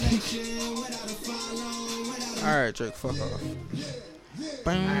Alright, Drake, fuck off.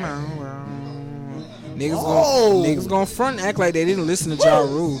 Niggas gonna front and act like they didn't listen to Ja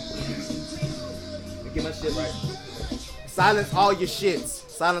Rule. Get my shit right. Silence all your shits.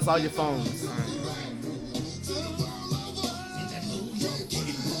 Silence all your phones.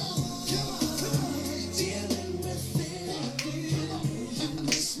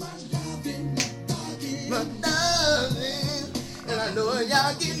 And I know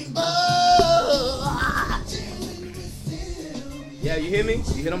y'all getting bored. Yeah, you hear me?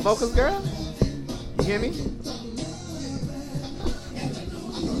 You hear them vocals, girl? You hear me?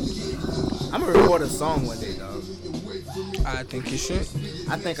 I'm gonna record a song one day, dog. I think you should.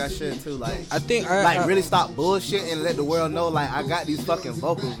 I think I should too. Like, I think really stop bullshit and let the world know, like, I got these fucking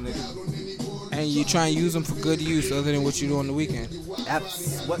vocals, nigga. And you try and use them for good use, other than what you do on the weekend.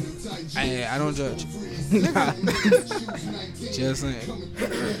 What? I don't judge. Just saying.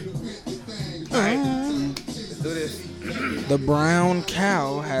 Alright, let's do this. The brown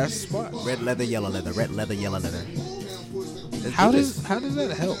cow has spots. Red leather, yellow leather. Red leather, yellow leather. How does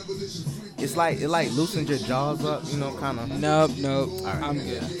that help? It loosens your jaws up, you know, kind of. Nope. Alright, I'm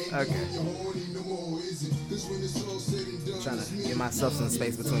good. Okay. Trying to get myself some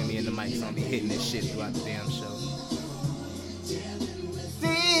space between me and the mic, so I'll be hitting this shit throughout the damn show.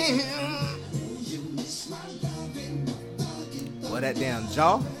 Boy, that damn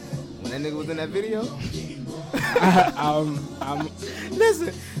jaw. When that nigga was in that video.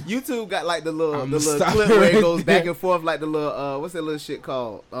 Listen, YouTube got like the little clip where it goes back and forth, like the little what's that little shit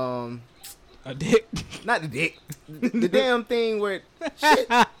called? A dick. Not the dick. The damn thing where shit.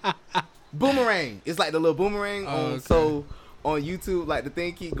 Boomerang. It's like the little boomerang. Okay. So on YouTube, like the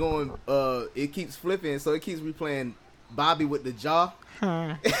thing keep going. It keeps flipping, so it keeps replaying Bobby with the jaw.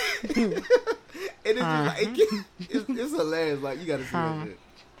 And it's just like it's hilarious. Like, you gotta see that shit.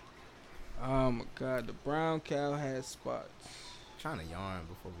 Oh my god, the brown cow has spots. Trying to yarn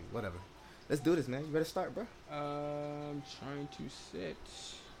before we whatever. Let's do this, man. You better start, bro. I'm trying to set.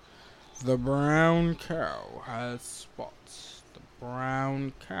 The brown cow has spots. The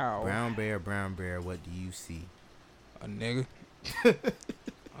brown cow. Brown bear, what do you see? A nigga.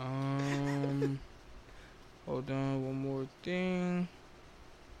 Hold on, one more thing.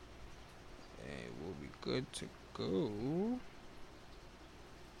 And we'll be good to go.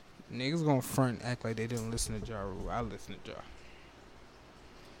 Niggas gonna front and act like they didn't listen to Ja Rule. I listen to Ja.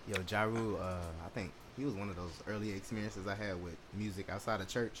 Yo, Ja Rule, I think he was one of those early experiences I had with music outside of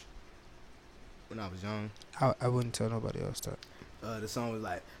church when I was young. I wouldn't tell nobody else that. The song was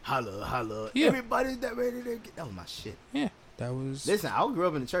like, holla, holla, yeah. Everybody's that ready to get. That was my shit. Yeah, that was. Listen, I grew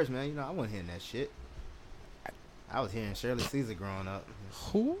up in the church, man. You know, I wasn't hearing that shit. I was hearing Shirley Caesar growing up.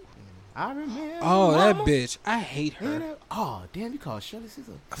 Who? I remember. Oh, that bitch. I hate her. Oh, damn, you call Shirley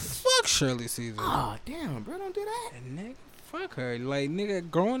Caesar? Fuck Shirley Caesar. Oh, damn, bro, don't do that. And nigga, fuck her. Like,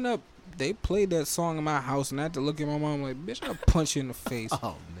 nigga, growing up, they played that song in my house, and I had to look at my mom like, bitch, I'll punch you in the face.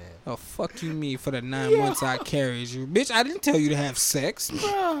 Oh, man. Oh, fuck you me for the 9 months I carried you. Bitch, I didn't tell you to have sex.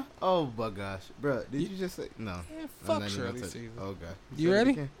 Bruh. Oh, my gosh. Bruh, did you just say? No. Yeah, fuck Shirley Caesar. Oh, God. You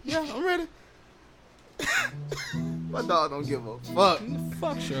ready? Yeah, I'm ready. My dog don't give a fuck.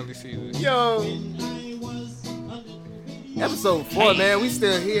 Fuck Shirley Caesar. Yo. Episode 4, man. We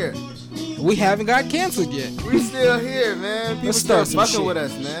still here. We haven't got canceled yet. We still here, man. People still fucking with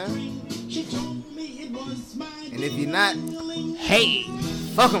us, man. And if you're not, hey,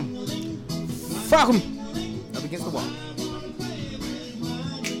 fuck them. Fuck them. Up against the wall.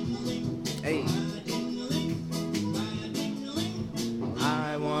 Hey.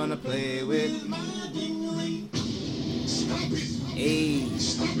 I wanna play with. Hey.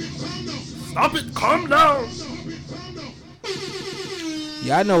 Stop it. Calm down.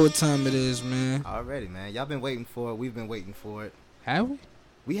 Y'all know what time it is, man. Already, man. Y'all been waiting for it. We've been waiting for it. Have we?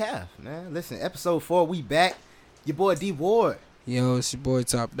 We have, man. Listen, episode 4, we back. Your boy D Ward. Yo, it's your boy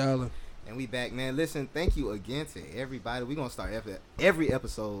Top Dollar. And we back, man. Listen, thank you again to everybody. We're going to start every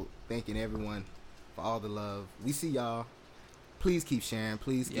episode thanking everyone for all the love. We see y'all. Please keep sharing.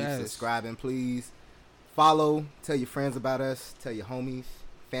 Please keep subscribing. Please follow. Tell your friends about us. Tell your homies,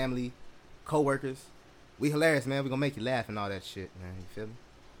 family, co-workers. We hilarious, man. We're going to make you laugh and all that shit, man. You feel me?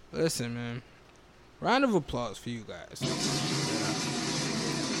 Listen, man. Round of applause for you guys.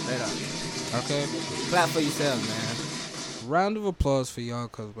 Straight up. Okay? Clap for yourselves, man. Round of applause for y'all,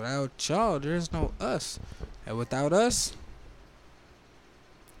 because without y'all, there's no us. And without us,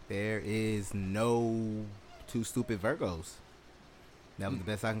 there is no Two Stupid Virgos. That was the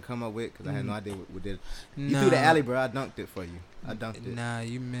best I can come up with because I had no idea what did. You threw the alley, bro. I dunked it for you. I dunked it. Nah,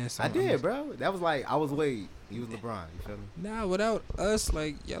 you missed. I did, bro. That was like I was Wade. You was LeBron. You feel me? Nah, without us,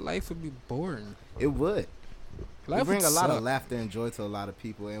 like your life would be boring. It would. Life we bring would a lot suck. of laughter and joy to a lot of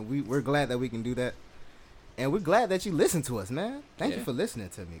people, and we're glad that we can do that. And we're glad that you listen to us, man. Thank you for listening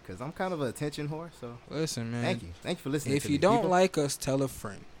to me because I'm kind of an attention whore. So listen, man. Thank you for listening. If you don't like us, tell a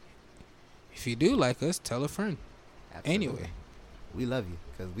friend. If you do like us, tell a friend. Absolutely. Anyway, we love you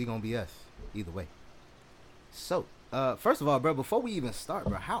because we gonna be us either way. So, first of all, bro, before we even start,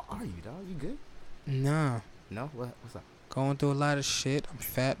 bro, how are you, dog? You good? Nah. No? What's up? Going through a lot of shit. I'm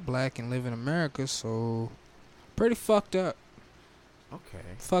fat, black, and live in America, so pretty fucked up. Okay.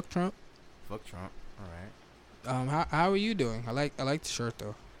 Fuck Trump. Fuck Trump. All right. How are you doing? I like the shirt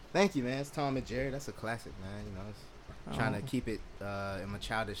though. Thank you, man. It's Tom and Jerry. That's a classic, man. You know, it's trying to keep it in my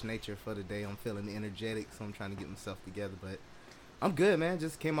childish nature for the day. I'm feeling energetic, so I'm trying to get myself together. But I'm good, man.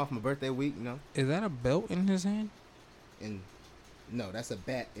 Just came off my birthday week, you know. Is that a belt in his hand? No, that's a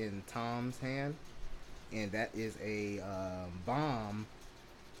bat in Tom's hand, and that is a bomb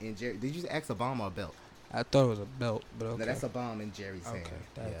in Jerry. Did you ask a bomb or a belt? I thought it was a belt, but okay. No, that's a bomb in Jerry's hand. Okay,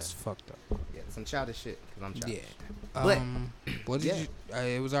 that's fucked up. Yeah, some childish shit because I'm childish. Yeah. But what did you?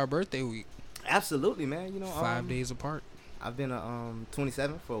 It was our birthday week. Absolutely, man. You know, 5 days apart. I've been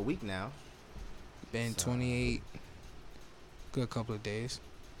 27 for a week now. Been 28. Good couple of days.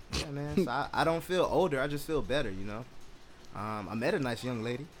 Yeah, man. So I don't feel older. I just feel better. You know. I met a nice young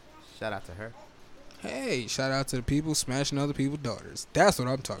lady. Shout out to her. Hey, shout out to the people smashing other people's daughters. That's what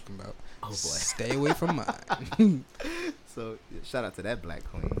I'm talking about. Oh boy, stay away from mine. So shout out to that black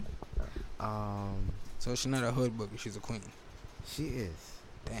queen. So she's not a hood boogie. She's a queen. She is.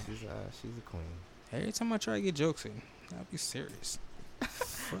 Damn. She's a queen. Every time I try to get jokes in, I'll be serious.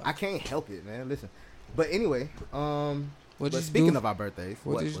 I can't help it, man. Listen. But anyway, speaking of our birthdays,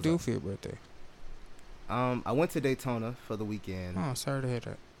 what did you do for your birthday? I went to Daytona for the weekend. Oh, sorry to hear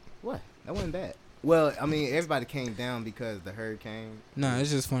that. What? That wasn't bad. Well, I mean, everybody came down because the hurricane. Nah, it's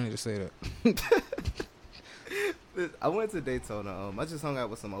just funny to say that. I went to Daytona. I just hung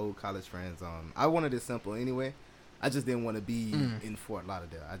out with some old college friends. I wanted it simple anyway. I just didn't want to be in Fort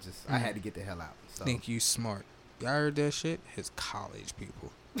Lauderdale. I had to get the hell out. So. Think you smart. Y'all heard that shit? His college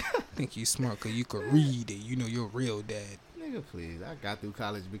people. Think you smart because you could read it. You know your real dad. Nigga, please. I got through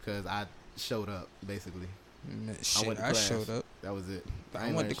college because I showed up, basically. Shit, I showed up. That was it.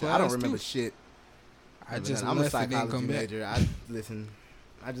 I went to class. I don't remember shit. I'm a psychology major. I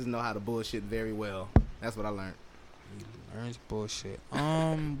just know how to bullshit very well. That's what I learned. You learned bullshit.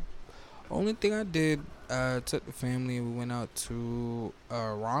 Only thing I did, took the family and we went out to a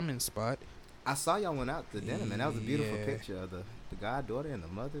ramen spot. I saw y'all went out to dinner, man. That was a beautiful picture of the goddaughter and the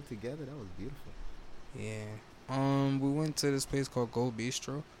mother together. That was beautiful. Yeah. We went to this place called Gold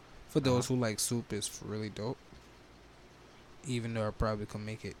Bistro. For those who like soup, it's really dope. Even though I probably could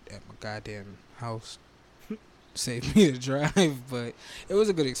make it at my goddamn house. Save me the drive, but it was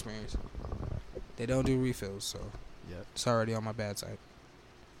a good experience. They don't do refills, so it's already on my bad side.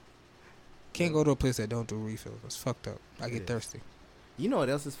 Can't go to a place that don't do refills. It's fucked up. I get thirsty. You know what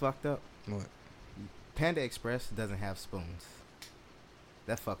else is fucked up? What? Panda Express doesn't have spoons.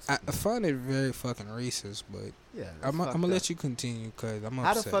 That fucks. I find it very fucking racist, but I'm gonna let you continue because I'm upset.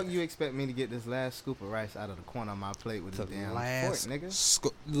 How the fuck you expect me to get this last scoop of rice out of the corner of my plate with the damn fork,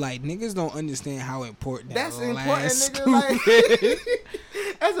 nigga? Like niggas don't understand how important that's that important, last nigga. scoop.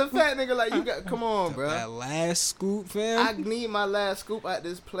 Like, as a fat nigga, like you got, come on, bro. That last scoop, fam. I need my last scoop out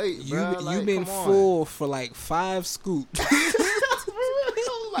this plate, bro. You been full for like 5 scoops.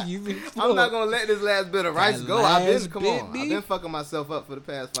 I'm not gonna let this last bit of rice go. I've been fucking myself up for the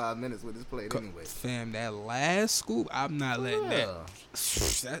past 5 minutes with this plate anyway. Fam, that last scoop, I'm not letting that.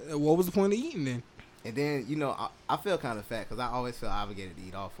 What was the point of eating then? And then, you know, I feel kind of fat because I always feel obligated to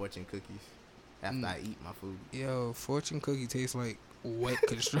eat all Fortune cookies after I eat my food. Yo, Fortune cookie tastes like wet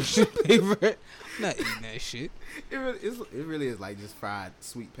construction paper. I'm not eating that shit. It really is like just fried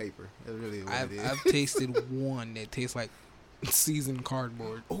sweet paper. It really is what it is. I've tasted one that tastes like seasoned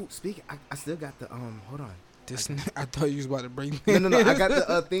cardboard. Oh, speaking, I still got the hold on. I thought you was about to bring. No. I got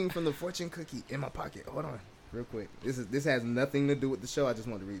the thing from the Fortune cookie in my pocket. Hold on, real quick. This has nothing to do with the show. I just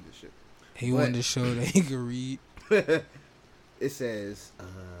wanted to read this shit. He wanted to show that he could read. It says,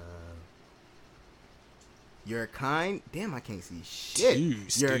 "You're kind." Damn, I can't see shit. You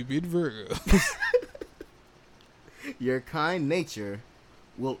stupid Virgo. Your kind nature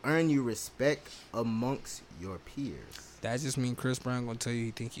will earn you respect amongst your peers. That just mean Chris Brown gonna tell you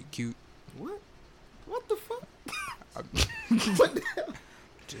he think you cute. What? What the fuck? What the hell?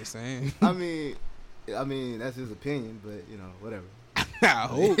 Just saying. I mean, that's his opinion, but you know, whatever. I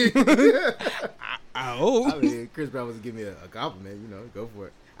hope. I hope. I mean, Chris Brown was giving me a compliment. You know, go for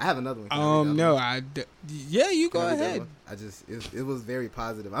it. I have another one. No, yeah, you go ahead. It was very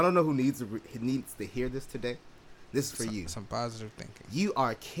positive. I don't know who needs to hear this today. This is for you. Some positive thinking. You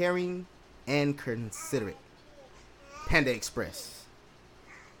are caring and considerate. Panda Express.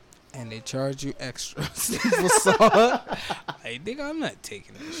 And they charge you extra for salt. I think I'm not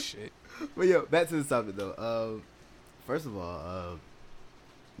taking this shit. But yo, back to the topic though. First of all,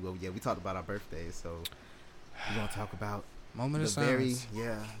 well, yeah, we talked about our birthdays, so we're gonna talk about moment of silence.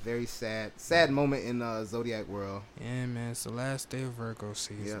 Very sad moment in Zodiac world. Yeah, man, it's the last day of Virgo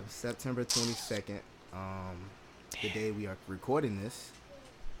season. Yeah, September 22nd. The day we are recording this.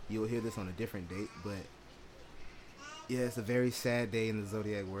 You'll hear this on a different date, but yeah, it's a very sad day in the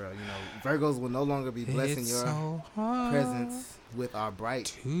Zodiac world. You know, Virgos will no longer be blessing your presence with our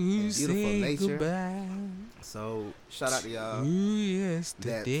bright and beautiful nature. Goodbye. So, shout out to y'all.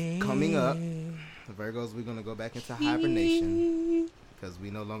 That's coming up. The Virgos, we're going to go back into hibernation because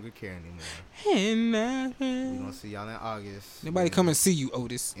we no longer care anymore. We're going to see y'all in August. Nobody come and see you,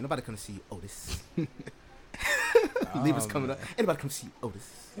 Otis. Ain't nobody come to see you, Otis. Libra's coming up. Ain't nobody come to see you,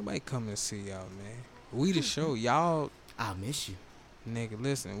 Otis. Nobody come and see y'all, man. We the show. Y'all. I miss you. Nigga,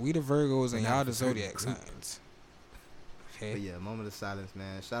 listen. We the Virgos and y'all the Zodiac signs. Okay. But yeah, moment of silence,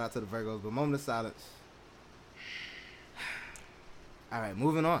 man. Shout out to the Virgos, but moment of silence. All right,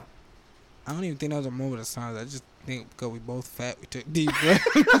 moving on. I don't even think that was a moment of silence. I just think because we both fat, we took deep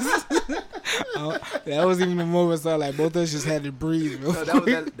breaths. That wasn't even a moment of silence. Like, both of us just had to breathe. No,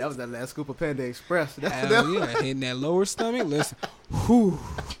 that was that last scoop of Panda Express. Hitting that lower stomach. Listen, whew.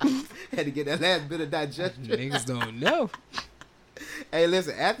 Had to get that last bit of digestion. Niggas don't know. Hey,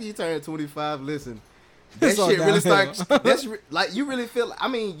 listen. After you turn 25, listen. That shit really starts. Like you really feel. I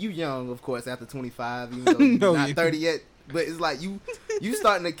mean, you young, of course. After 25, even though you're not 30 yet. But it's like you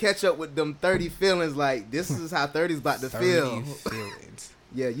starting to catch up with them 30 feelings. Like this is how 30's about to feel. Feelings.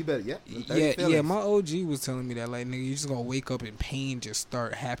 Yeah, you better. Yeah. My OG was telling me that, like, nigga, you just gonna wake up and pain just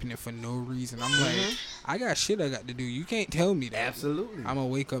start happening for no reason. I'm like, I got shit I got to do. You can't tell me that. Absolutely. I'm gonna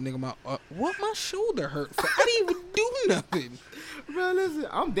wake up, nigga. My shoulder hurt. I didn't even do nothing. Bro, listen,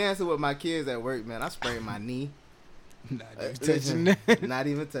 I'm dancing with my kids at work, man. I sprained my knee. Not even touching that. Not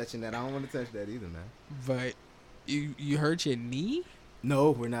even touching that. I don't want to touch that either, man. But you hurt your knee?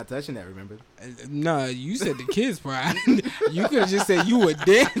 No, we're not touching that, remember? Nah, you said the kids part. You could have just said you were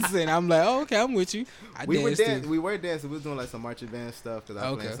dancing. I'm like, oh, okay, I'm with you. We were dancing. We were doing like some marching band stuff because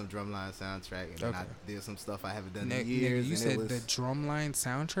I was playing some Drumline soundtrack. And then I did some stuff I haven't done in years. You said the Drumline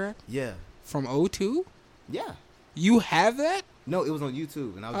soundtrack? Yeah. From O2? Yeah. You have that? No, it was on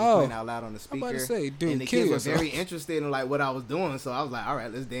YouTube, and I was just playing out loud on the speaker. I'm about to say, dude, and the kids were very interested in like what I was doing, so I was like, all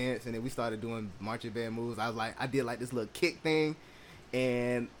right, let's dance. And then we started doing marching band moves. I did like this little kick thing,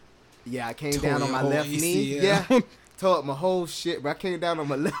 and yeah, I came down on my left knee. Yeah, tore up my whole shit, but I came down on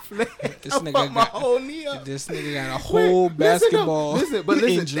my left leg. This nigga got my whole knee up. This nigga got a whole basketball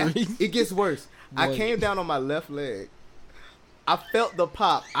injury. It gets worse. I came down on my left leg. I felt the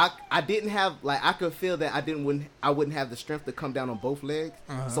pop. I didn't have I could feel that I wouldn't have the strength to come down on both legs.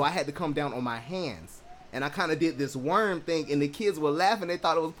 So I had to come down on my hands. And I kind of did this worm thing, and the kids were laughing. They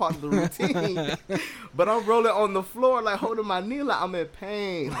thought it was part of the routine. But I'm rolling on the floor, like holding my knee, like I'm in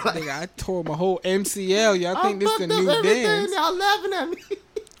pain. Like, I tore my whole MCL. Y'all think this is a new dance? Y'all laughing at me.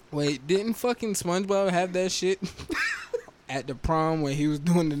 Wait, didn't fucking SpongeBob have that shit at the prom when he was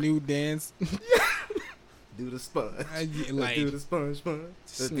doing the new dance? Do the sponge. Do the sponge.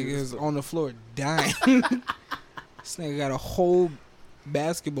 This nigga is on the floor dying. This nigga got a whole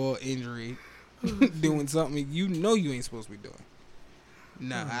basketball injury doing something you know you ain't supposed to be doing.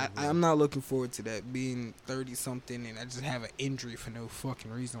 Nah, I'm not looking forward to that, being 30-something and I just have an injury for no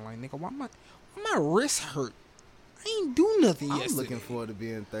fucking reason. Like, nigga, why my wrist hurt? I ain't do nothing yesterday. I'm looking forward to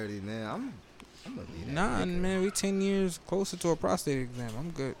being 30, man. I'm gonna be that. Nah, man, we 10 years closer to a prostate exam.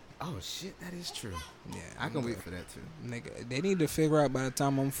 I'm good. Oh shit, that is true. Yeah, I can wait for that too. Nigga, they need to figure out by the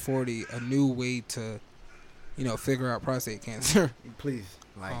time I'm 40 a new way to, figure out prostate cancer. Please,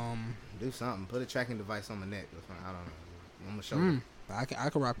 do something. Put a tracking device on my neck. I don't know. On my shoulder. I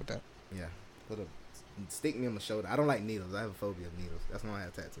can rock with that. Yeah, stick me on my shoulder. I don't like needles. I have a phobia of needles. That's why I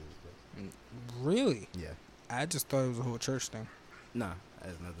have tattoos. But. Really? Yeah. I just thought it was a whole church thing. Nah, that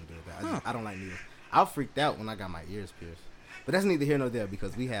has nothing to do with that. I don't like needles. I freaked out when I got my ears pierced. But that's neither here nor there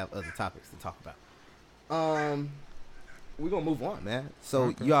because we have other topics to talk about. We're going to move on, man.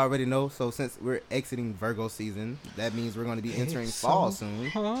 So you already know. So since we're exiting Virgo season, that means we're going to be entering fall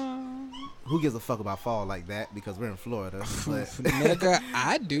soon. Who gives a fuck about fall like that? Because we're in Florida. But nigga,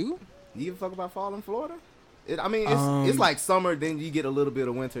 I do. You give a fuck about fall in Florida? It's like summer, then you get a little bit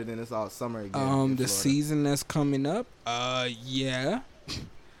of winter, then it's all summer again. The season that's coming up, yeah.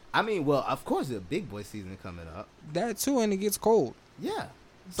 I mean, well, of course, the big boy season coming up. That too, and it gets cold. Yeah.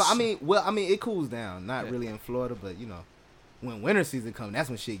 So it cools down. Not really in Florida, but when winter season comes, that's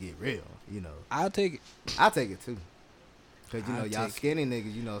when shit get real. I'll take it. I'll take it too. Cause y'all skinny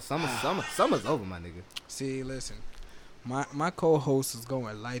niggas, summer's over, my nigga. See, listen. My co-host is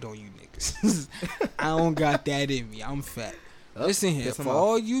going light on you niggas. I don't got that in me. I'm fat. Listen here, for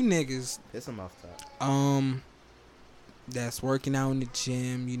all you niggas, piss him off top. That's working out in the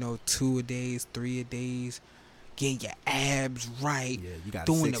gym, 2 a days, 3 a days, getting your abs right, you got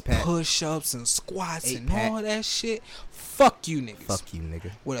doing the push-ups and squats and all that shit. Fuck you niggas. Fuck you,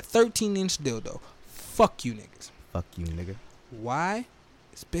 nigga. With a 13-inch dildo. Fuck you niggas. Fuck you, nigga. Why?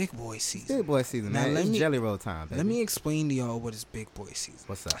 It's big boy season. It's big boy season, man. It's jelly roll time, baby. Let me explain to y'all what is big boy season.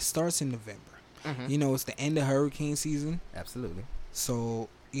 What's up? It starts in November. Mm-hmm. It's the end of hurricane season. Absolutely. So,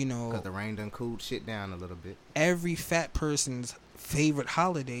 because the rain done cooled shit down a little bit. Every fat person's favorite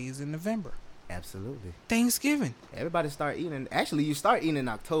holiday is in November. Absolutely. Thanksgiving. Everybody start eating. Actually, you start eating in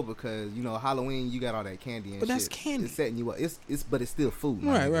October because, Halloween, you got all that candy and but shit. That's candy. It's setting you up. But it's still food.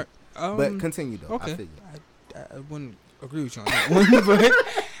 Right. But continue, though. Okay. I feel you. I wouldn't agree with you on that one,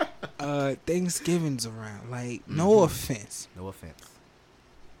 but Thanksgiving's around. Like, no offense. No offense.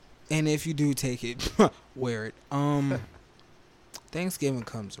 And if you do take it, wear it. Thanksgiving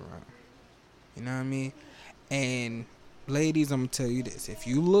comes around. You know what I mean? And ladies, I'm going to tell you this. If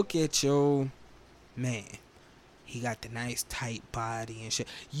you look at your man, he got the nice tight body and shit.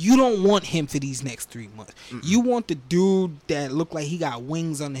 You don't want him for these next 3 months. You want the dude that look like he got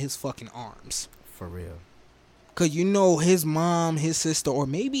wings under his fucking arms. For real. Because his mom, his sister, or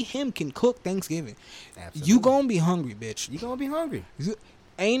maybe him can cook Thanksgiving. Absolutely. You gonna be hungry, bitch. You gonna be hungry.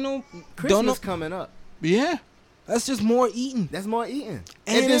 Ain't no... Christmas coming up. Yeah. That's just more eating. That's more eating.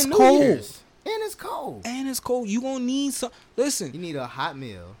 And it's cold. And it's cold. And it's cold. You gonna need some... Listen. You need a hot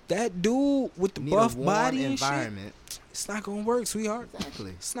meal. That dude with the buff body and environment. Shit, it's not gonna work, sweetheart.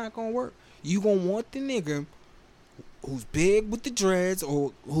 Exactly. It's not gonna work. You gonna want the nigga who's big with the dreads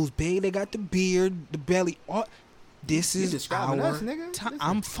or who's big, they got the beard, the belly. This is our time.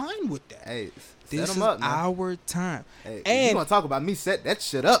 I'm fine with that. Hey, this is our time. Hey, and you gonna talk about me? Set that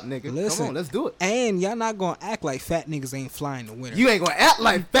shit up, nigga. Listen, come on, let's do it. And y'all not gonna act like fat niggas ain't flying the winter. You ain't gonna act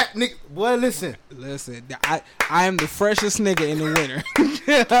like fat niggas. Boy, listen. I am the freshest nigga in the winter.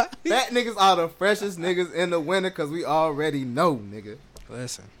 Fat niggas are the freshest niggas in the winter because we already know, nigga.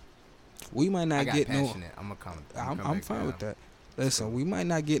 Listen, we might not get passionate. I'm fine with that. Listen, we might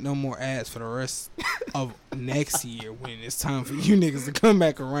not get no more ads for the rest of next year when it's time for you niggas to come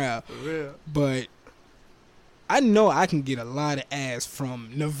back around. For real. But I know I can get a lot of ads from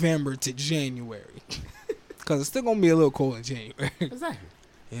November to January. Because it's still going to be a little cold in January. Exactly.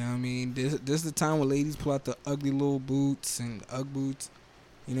 You know what I mean? This is the time where ladies pull out the ugly little boots and Ugg boots.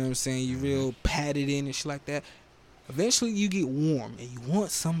 You know what I'm saying? You real padded in and shit like that. Eventually you get warm and you want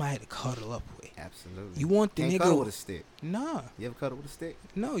somebody to cuddle up with. Absolutely. You want the nigga cuddle with a stick. Nah. You ever cuddle with a stick?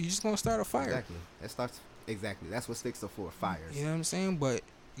 No, you just gonna start a fire. Exactly. That's what sticks are for, fires. You know what I'm saying? But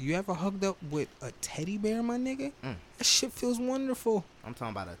you ever hugged up with a teddy bear, my nigga? That shit feels wonderful. I'm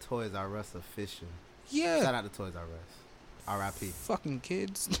talking about a Toys R Us official. Yeah. Shout out to Toys R Us. R.I.P. Fucking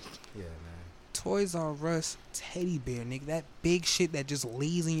kids. Yeah, man. Toys R Us teddy bear, nigga. That big shit that just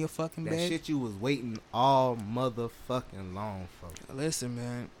lays in your fucking bed. That shit you was waiting all motherfucking long for. Listen,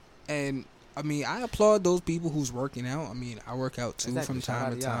 man. And I mean, I applaud those people who's working out. I mean, I work out too from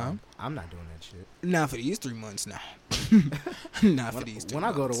time to time. I'm not doing that shit. Not for these 3 months now. Not for these 3 months. When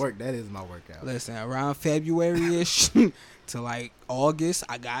I go to work, that is my workout. Listen, around February-ish to like August,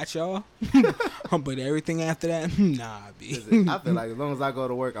 I got y'all. But everything after that, nah, B. Listen, I feel like as long as I go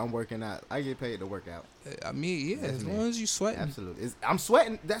to work, I'm working out. I get paid to work out. I mean, yeah, as long as you sweating. Absolutely. I'm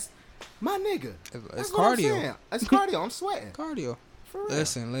sweating. That's my nigga. It's cardio. It's cardio. I'm sweating. Cardio. For real.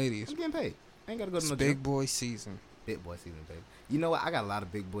 Listen, ladies. I'm getting paid. I ain't got to go to no big gym. boy season. Big boy season, baby. You know what? I got a lot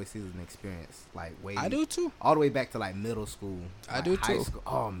of big boy season experience. Like, I do too. All the way back to like middle school. I do high too. School.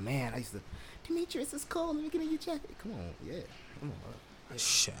 Oh, man. I used to, Demetrius, it's cold. Let me get in your jacket. Come on. Yeah. Come on.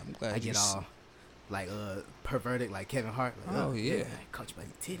 Shit, I'm glad I get all like perverted like Kevin Hart. Like, oh, yeah. Coach by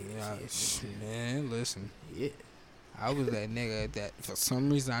your titties. Yeah, man, listen. Yeah. I was that nigga that for some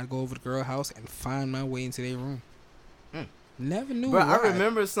reason I'd go over to the girl house and find my way into their room. Never knew bro, why. I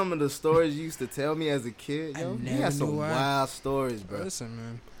remember some of the stories you used to tell me as a kid, yo. You had some wild stories, bro. Listen,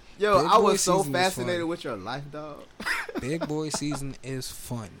 man. Yo, I was so fascinated with your life, dog. Big boy season is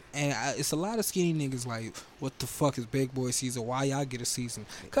fun. And it's a lot of skinny niggas like, what the fuck is big boy season? Why y'all get a season?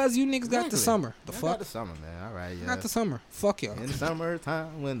 Because you niggas got the summer. The fuck? Got the summer, man. All right, yeah. Got the summer. Fuck y'all. In the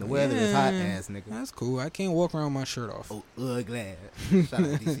summertime when the weather is hot ass, nigga. That's cool. I can't walk around with my shirt off. Oh, glad. Shout out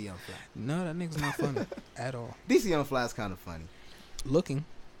DC Young Fly. No, that nigga's not funny at all. DC Young Fly is kind of funny. Looking.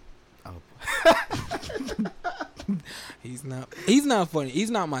 Oh. He's not funny.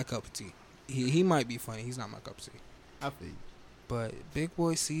 He's not my cup of tea. He might be funny. He's not my cup of tea. I feel you. But big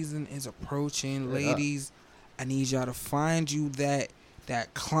boy season is approaching. Ladies, I need y'all to find you that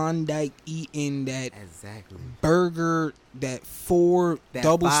Klondike eating that burger, that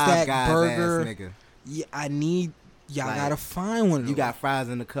double stack burger. Nigga. Yeah, I need y'all gotta find one of them. You got fries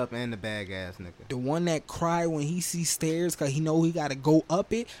in the cup and the bag ass nigga. The one that cry when he sees stairs cause he know he gotta go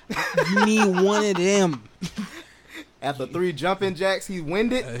up it. You need one of them. After 3 jumping jacks, he's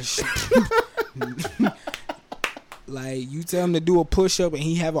winded. Like, you tell him to do a push-up and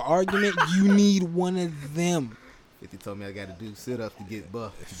he have an argument, you need one of them. 50 told me I got to do sit-ups to get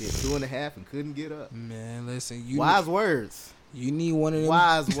buff. Did 2.5 and couldn't get up. Man, listen. Wise words. You need one of them.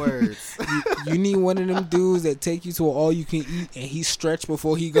 Wise words. You need one of them dudes that take you to an all-you-can-eat and he stretch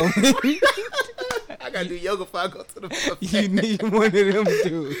before he go in. I got to do yoga before I go to the buffet. You need one of them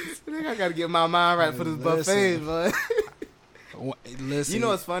dudes. I got to get my mind right for this buffet, bud. Listen. You know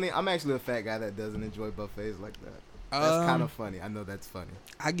what's funny? I'm actually a fat guy that doesn't enjoy buffets like that. That's kind of funny. I know that's funny.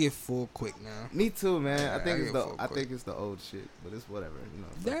 I get full quick now. Me too, man. Yeah, I think it's the old shit, but it's whatever. You know.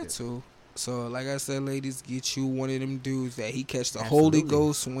 That too. So, like I said, ladies, get you one of them dudes that he catch the Holy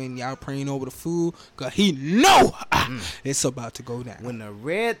Ghost when y'all praying over the food, cause he know it's about to go down.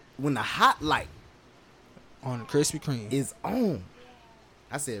 When the hot light on the Krispy Kreme is on.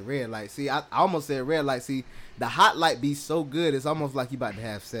 I said red light. See, I almost said red light. See, the hot light be so good, it's almost like you about to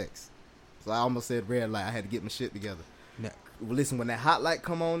have sex. So I almost said red light. I had to get my shit together. Now, listen, when that hot light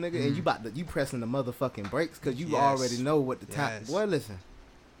come on, nigga, and you pressing the motherfucking brakes because you already know what the time. Boy, listen,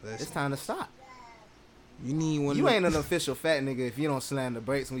 it's time to stop. You need one. You ain't an official fat nigga if you don't slam the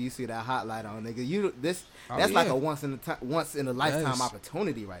brakes when you see that hot light on, nigga. That's like a once in a lifetime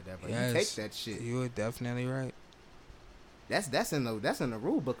opportunity right there, bro. You take that shit. You are definitely right. That's in the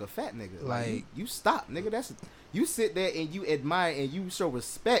rule book of fat nigga. Like you stop, nigga. You sit there and you admire and you show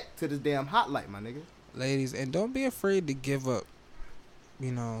respect to this damn hot light, my nigga. Ladies, and don't be afraid to give up,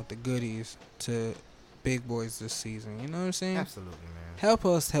 you know, the goodies to big boys this season. You know what I'm saying? Absolutely, man. Help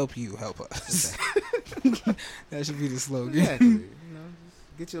us, help you, help us. That should be the slogan. Exactly. You know,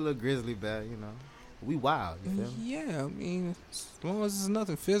 just get your little grizzly bear. You know, we wild. You feel me? Yeah, I mean, as long as it's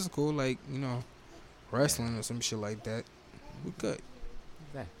nothing physical, like, you know, wrestling or some shit like that, we good.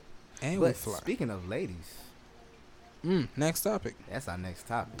 Exactly. And we fly. Speaking of ladies. Next topic. That's our next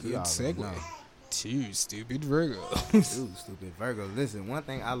topic. Good segue. Two stupid Virgos. Two stupid Virgos. Listen, one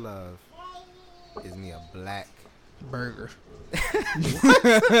thing I love is me a black burger.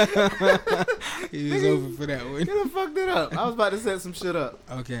 He was over for that one. You done fucked it up. I was about to set some shit up.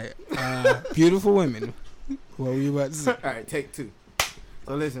 Okay. Beautiful women. What were you about to say? All right, take 2.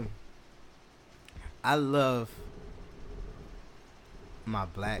 So listen, I love my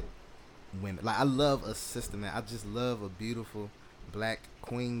black women. Like, I love a sister, man. I just love a beautiful black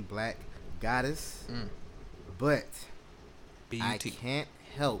queen, black goddess. But Beauty. I can't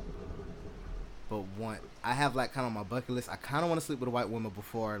help but I have like kind of my bucket list. I kind of want to sleep with a white woman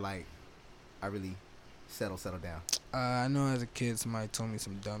before like I really settle down. I know as a kid somebody told me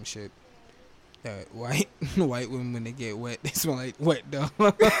some dumb shit. That white women, when they get wet, they smell like wet dog.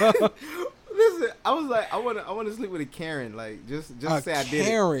 Listen, I was like, I want to sleep with a Karen, like just say I did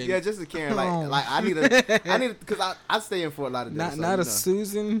it. Yeah, just a Karen, like I need because I stay in Fort Lauderdale. Not a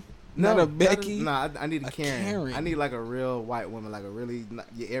Susan, not a Becky. I need a Karen. I need like a real white woman, like a really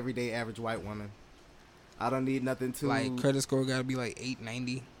your everyday average white woman. I don't need nothing too. Like credit score gotta be like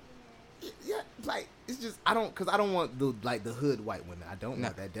 890. Yeah, like it's just I don't want the hood white women. I don't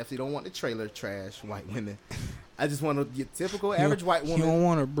want that. Definitely don't want the trailer trash white women. I just want your typical average white woman. You don't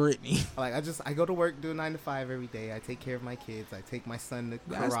want a Britney. Like I go to work, do a 9 to 5 every day. I take care of my kids. I take my son to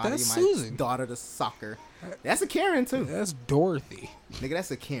karate, that's my Susan. daughter to soccer. That's a Karen too. That's Dorothy. Nigga,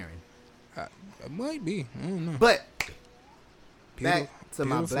 that's a Karen. It might be. I don't know. But back to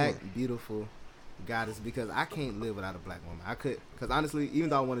my black beautiful goddess, because I can't live without a black woman. I could, because honestly, even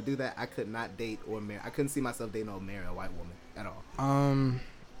though I want to do that, I could not date or marry. I couldn't see myself dating or marrying a white woman at all.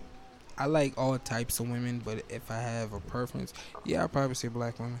 I like all types of women, but if I have a preference, I'll probably say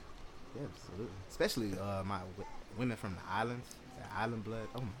black women. Yeah, absolutely. Especially my women from the islands, the island blood.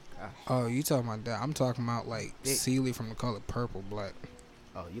 Oh my gosh. Oh, you talking about that? I'm talking about like Celie from The Color Purple, black.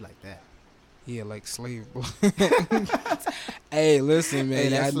 Oh, you like that? Yeah, like slave blood. Hey, listen, man. Hey,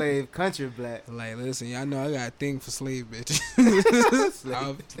 that slave country black. Like, listen, y'all know I got a thing for slave bitches.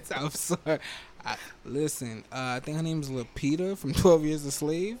 I'm sorry. Listen, I think her name is Lupita from 12 Years a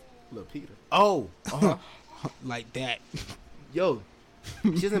Slave. Lupita. Oh, like that. Yo,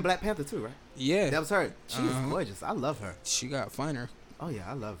 she's in Black Panther too, right? Yeah, that was her. She's gorgeous. I love her. She got finer. Oh yeah,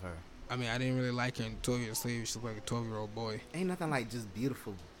 I love her. I mean, I didn't really like her in 12 Years a Slave. She looked like a 12-year-old boy. Ain't nothing like just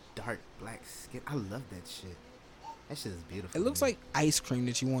beautiful, dark black skin. I love that shit. That shit is beautiful. It looks like ice cream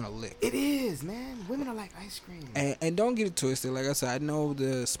that you want to lick. It is, man. Women are like ice cream. And don't get it twisted. Like I said, I know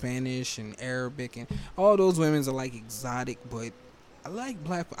the Spanish and Arabic and all those women are like exotic, but I like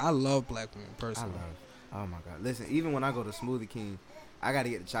black. I love black women personally. Oh my god! Listen, even when I go to Smoothie King, I gotta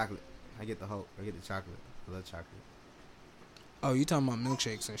get the chocolate. I get the Hulk. I get the chocolate. I love chocolate. Oh, you talking about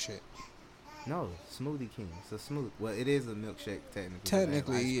milkshakes and shit? No, Smoothie King. It's a smooth. Well, it is a milkshake technically.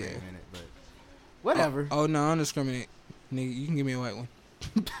 Technically, yeah. In it, but whatever. Oh no, I don't discriminate. Nigga, you can give me a white one.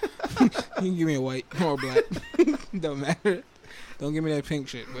 You can give me a white or black. Don't matter. Don't give me that pink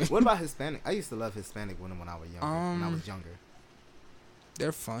shit. But. What about Hispanic? I used to love Hispanic women when I was younger. When I was younger.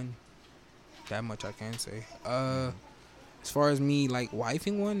 They're fun. That much I can say. As far as me like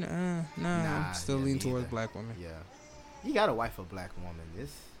wifing one, nah, I'm still leaning towards black women. Yeah, you gotta wife a black woman.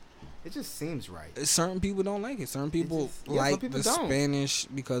 It just seems right. Certain people don't like it. Certain people like the Spanish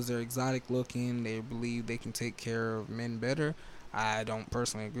because they're exotic looking. They believe they can take care of men better. I don't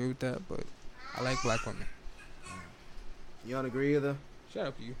personally agree with that, but I like black women. You don't agree either? Shut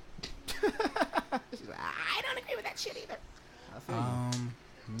up, you. She's like, I don't agree with that shit either. I feel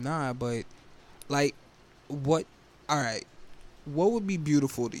you. Nah, but like, what? All right, what would be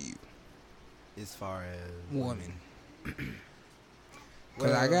beautiful to you? As far as women.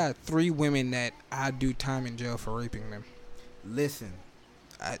 Because I got 3 women that I do time in jail for raping them. Listen.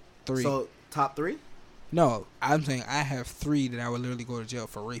 3. So, top 3? No, I'm saying I have 3 that I would literally go to jail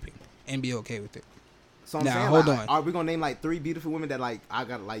for raping and be okay with it. So I'm saying, hold on. Are we going to name like 3 beautiful women that like, I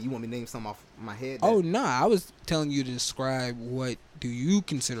got like, you want me to name some off my head? Oh, no. I was telling you to describe what do you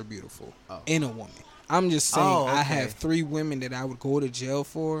consider beautiful in a woman. I'm just saying I have 3 women that I would go to jail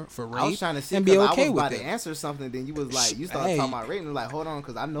for rape I was trying to see and be okay I was with about it. to answer something, then you was like, you started talking about rape, and like, hold on,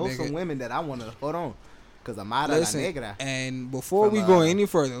 because I know some women that I want to, hold on, because Amara La Negra. And before we go any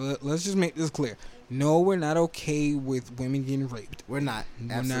further, let's just make this clear. No, we're not okay with women getting raped. We're not.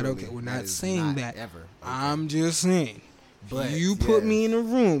 We're not okay. We're not saying that. Ever. Okay. I'm just saying. But you put me in a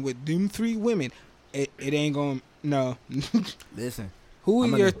room with them 3 women, it ain't going, no. Listen. Who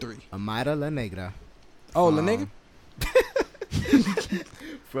are your 3? Amara La Negra. Oh, La Negra?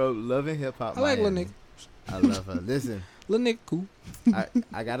 From Love and Hip Hop. I like La Negra. I love her. Listen. La Negra cool.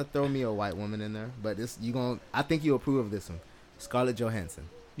 I gotta throw me a white woman in there, but I think you'll approve of this one. Scarlett Johansson.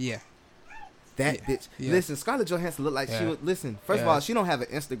 Yeah. That bitch. Yeah. Listen, Scarlett Johansson look like she would. Listen, first of all, she don't have an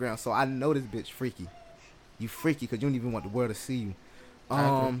Instagram, so I know this bitch freaky. You freaky because you don't even want the world to see you.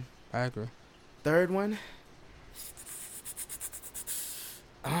 I agree. Third one.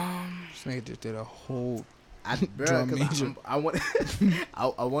 This nigga just did a whole drum major. I want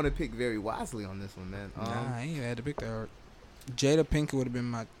I want to pick very wisely on this one, man. Nah, I ain't even had to pick that hard. Jada Pinkett would have been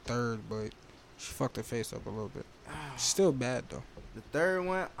my 3rd, but she fucked her face up a little bit. Still bad though. The 3rd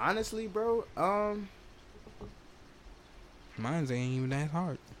one, honestly, bro, mine's ain't even that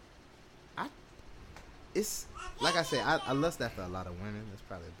hard. It's like I said, I lust after a lot of women. That's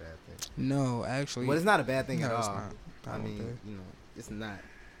probably a bad thing. No, actually. Well, it's not a bad thing at all. It's not. I mean, you know, it's not.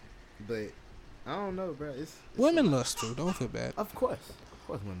 But I don't know, bro. It's women lust too. Don't feel bad. Of course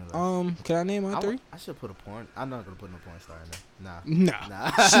women lust. Can I name my 3? I should put a porn. I'm not gonna put no porn star in there.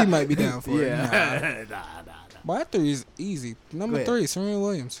 Nah. She might be down for it. Nah. My 3 is easy. Number 3, Serena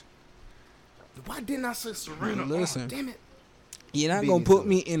Williams. Why didn't I say Serena? Listen, damn it. You're not gonna put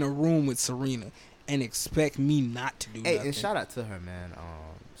me in a room with Serena and expect me not to do nothing. And shout out to her, man.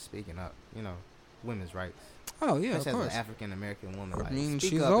 Speaking up, you know, women's rights. Oh yeah, of course. As an African American woman, I mean,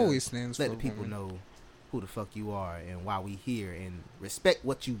 she's always stands for let the people know who the fuck you are and why we here and respect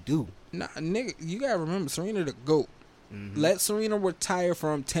what you do. Nah, nigga, you gotta remember Serena the GOAT. Mm-hmm. Let Serena retire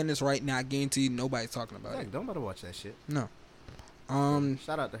from tennis right now. I guarantee you nobody's talking about it. Don't bother watch that shit. No.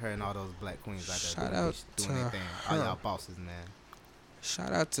 Shout out to her and all those black queens out there. Shout out doing to their thing. her. All y'all bosses, man.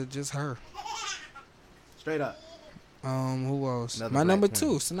 Shout out to just her. Straight up. Who else? Another my number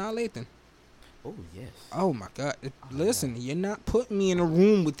queen. 2, Sanaa Lathan. Oh yes. Oh my God! Listen, you're not putting me in a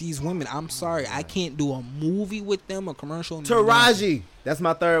room with these women. I'm sorry, I can't do a movie with them, a commercial. Taraji. That's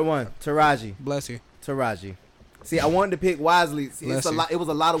my 3rd one. Taraji. Bless you. Taraji. See, I wanted to pick wisely. It's a lot. It was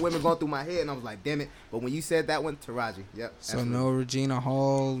a lot of women going through my head, and I was like, "Damn it!" But when you said that one, Taraji. Yep. So absolutely. No Regina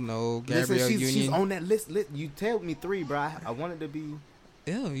Hall, no Gabrielle Union. She's on that list. You told me 3, bro. I wanted to be.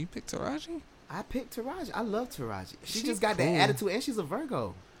 Ew, you picked Taraji? I picked Taraji. I love Taraji. She just got that attitude, and she's a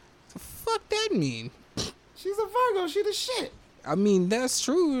Virgo. The fuck that mean? She's a Virgo. She the shit. I mean, that's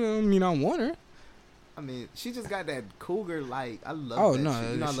true. I mean, I want her. I mean, she just got that cougar, like, I love that no,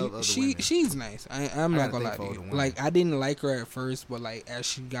 shit. You know, I love other women. She's nice. I'm not gonna lie to you. Like, I didn't like her at first, but, like, as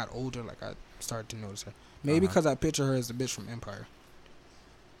she got older, like, I started to notice her. Maybe because I picture her as the bitch from Empire.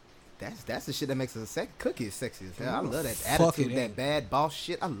 That's the shit that makes a cookie sexy as hell. I love that attitude, that bad boss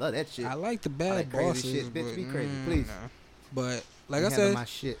shit. I love that shit. I like the bad bosses, shit. Bitch, be crazy, please. Nah. But, like I said, my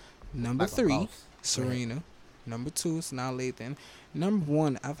shit number 3, Serena. Number 2, Sanaa Lathan. Number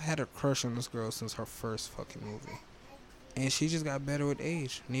 1, I've had a crush on this girl since her first fucking movie. And she just got better with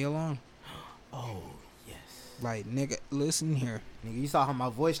age. Nia Long. Oh, yes. Like, nigga, listen here. Nigga, you saw how my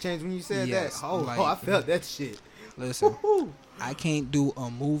voice changed when you said that? Oh, I felt that shit. Listen, I can't do a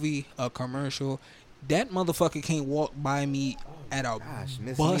movie, a commercial. That motherfucker can't walk by me at a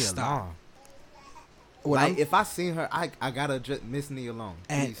bus stop. Like, if I seen her, I gotta address Miss Nia Long.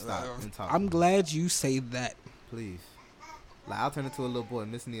 Please stop and talk. I'm glad you say that. Please. Like, I'll turn into a little boy,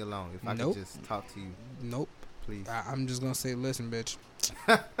 Miss Nia Long, if I could just talk to you. Nope. Please. I'm just gonna say, listen, bitch.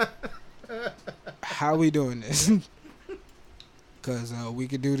 How we doing this? Because we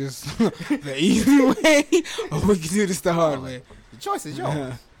could do this the easy way, or we could do this the hard way. The choice is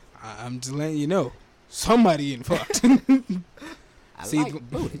yours. I'm just letting you know. Somebody getting fucked. Like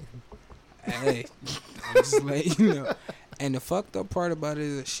booty. Hey, I'm just letting you know. And the fucked up part about it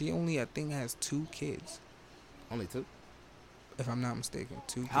is that she only, I think, has 2 kids. Only 2? If I'm not mistaken,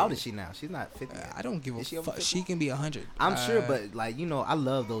 2 kids. How old is she now? She's not 50 yet. I don't give a fuck. She can be 100. I'm sure, but, like, you know, I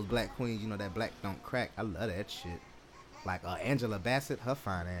love those black queens. You know, that black don't crack. I love that shit. Like, Angela Bassett, her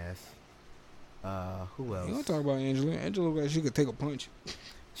fine ass. Who else? You don't talk about Angela. Angela, she could take a punch.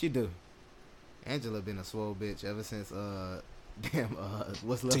 She do. Angela been a swole bitch ever since,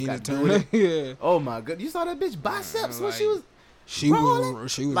 what's Love Tina Got to Do with It? Yeah. Oh, my God. You saw that bitch biceps when she was She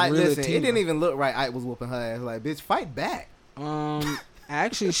was like, really listen, it didn't even look right. Ike was whooping her ass. Like, bitch, fight back.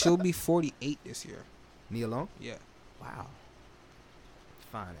 Actually, she'll be 48 this year. Nia Long? Yeah. Wow.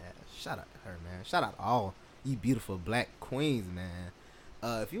 Fine ass. Shout out to her, man. Shout out to all you beautiful black queens, man.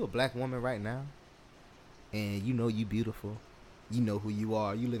 If you're a black woman right now, and you know you beautiful, you know who you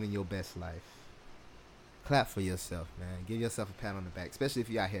are, you living your best life, clap for yourself, man. Give yourself a pat on the back, especially if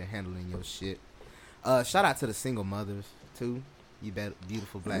you're out here handling your shit. Shout out to the single mothers, too. You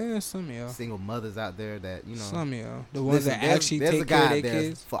beautiful black some of y'all. Single mothers out there that, you know. Some of y'all. The ones that actually take care of their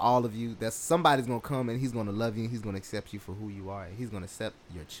kids. For all of you, that somebody's going to come and he's going to love you and he's going to accept you for who you are. And he's going to accept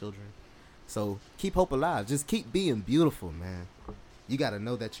your children. So keep hope alive. Just keep being beautiful, man. You got to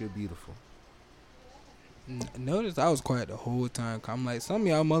know that you're beautiful. Notice I was quiet the whole time. I'm like, some of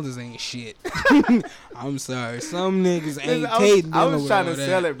y'all mothers ain't shit. I'm sorry. Some niggas ain't Kate. I was trying to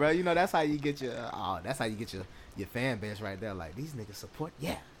sell it, bro. You know, that's how you get your fan base right there. Like, these niggas support.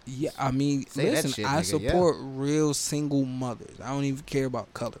 Yeah. Yeah, I mean, listen, I support real single mothers. I don't even care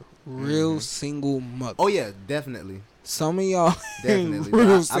about color. Real single mothers. Oh, yeah, definitely. Some of y'all definitely.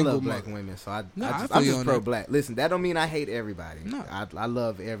 I love black women, so I'm just pro black. Listen, that don't mean I hate everybody. No. I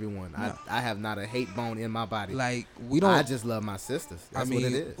love everyone. No. I have not a hate bone in my body. Like, we don't. I just love my sisters. That's what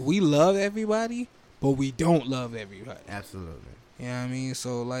it is. We love everybody, but we don't love everybody. Absolutely. You know what I mean?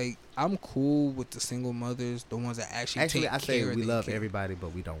 So, like, I'm cool with the single mothers, the ones that actually take care of their kids. We love everybody,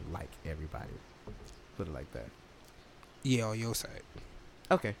 but we don't like everybody. Put it like that. Yeah, on your side.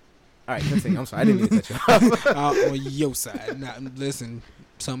 Okay. All right, continue. I'm sorry. I didn't mean to cut you off. On your side. Now, listen,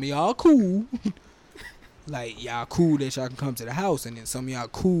 some of y'all cool. Like, y'all cool that y'all can come to the house, and then some of y'all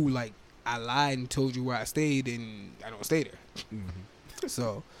cool, like, I lied and told you where I stayed, and I don't stay there. Mm-hmm.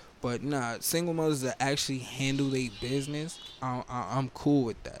 So, but nah, single mothers that actually handle their business, I'm cool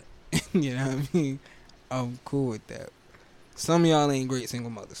with that. You know what I mean? I'm cool with that. Some of y'all ain't great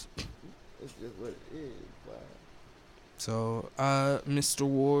single mothers. It's just what it is. So, Mr.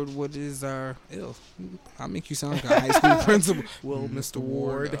 Ward, what is our... Ew, I make you sound like a high school principal. Well, Mr.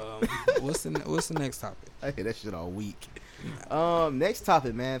 Ward. What's the next topic? I hear that shit all week. Next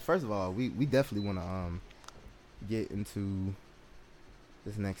topic, man. First of all, we definitely want to get into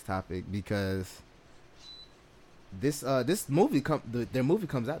this next topic because this movie their movie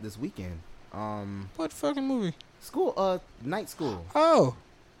comes out this weekend. What fucking movie? Night School. Oh.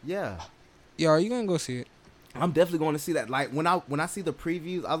 Yeah. Yeah, are you gonna go see it? I'm definitely going to see that. Like, when I see the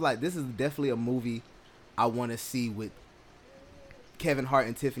previews, I was like, this is definitely a movie I want to see with Kevin Hart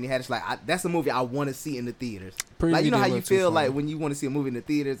and Tiffany Haddish. Like that's a movie I want to see in the theaters. Preview Like you know how did you look too feel funny. like when you want to see a movie in the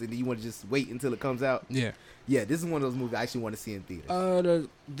theaters and then you want to just wait until it comes out. Yeah. Yeah, this is one of those movies I actually want to see in theaters.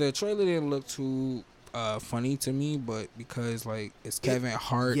 The trailer didn't look too funny to me, but because like it's Kevin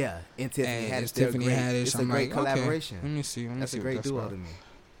Hart, Yeah, and Tiffany and Haddish. it's Tiffany great. Haddish. It's I'm a great like, collaboration. Okay, let me see. That's a what great that's duo about. to me.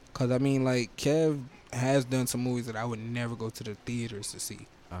 Cause I mean, like Kev has done some movies that I would never go to the theaters to see,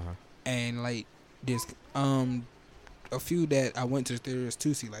 and like this a few that I went to the theaters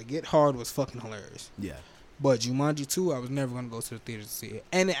to see. Like Get Hard was fucking hilarious. Yeah, but Jumanji 2, I was never gonna go to the theaters to see it,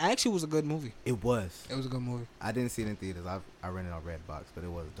 and it actually was a good movie. it was. It was a good movie. I didn't see it in theaters. I rented on Redbox, but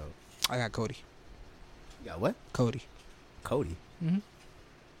it was dope. I got Cody. You got what? Cody. Cody. Mm-hmm.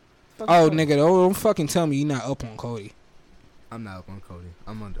 Fuck Oh, Cody. nigga, don't fucking tell me you're not up on Cody. I'm not up on Cody.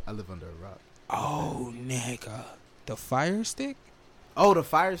 I live under a rock. Oh, nigga. The Fire Stick? Oh, the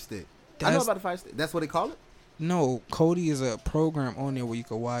Fire Stick. I know That's- about the Fire Stick. That's what they call it? No, Cody is a program on there where you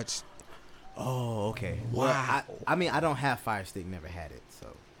can watch. Oh, okay. Wow. Well, I mean, I don't have Fire Stick. Never had it. So.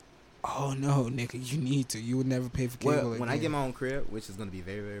 Oh, no, nigga, you need to. You would never pay for cable. Well, when I get my own crib, which is gonna be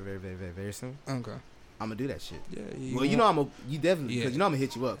very, very, very, very, very, very soon, Okay. I'm gonna do that shit. Yeah. Well, you know you definitely, Yeah. because you know I'm gonna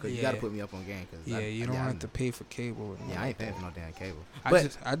hit you up because you Yeah. gotta put me up on game. Cause Yeah, you don't I have to pay for cable. and Yeah, all I ain't that. paying for no damn cable.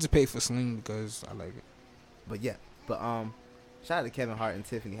 I just pay for Sling because I like it. But yeah, shout out to Kevin Hart and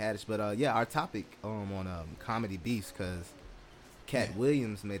Tiffany Haddish. But yeah, our topic on comedy beefs because Cat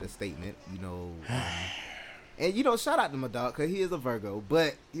Williams made a statement. You know, and you know, shout out to my dog because he is a Virgo.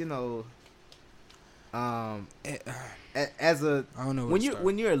 But you know, as a I don't know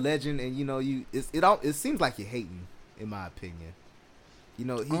when you're a legend and you know it seems like you're hating, in my opinion. You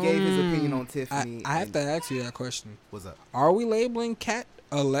know, he gave his opinion on Tiffany. I have to ask you that question. What's up? Are we labeling Cat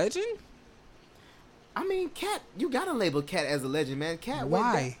a legend? I mean, Cat, you gotta label Cat as a legend, man. Cat,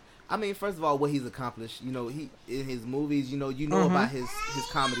 why? I mean, first of all, what he's accomplished. You know, he in his movies. You know about his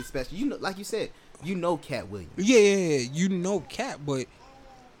comedy special. You know, like you said, you know Cat Williams. Yeah. You know Cat, but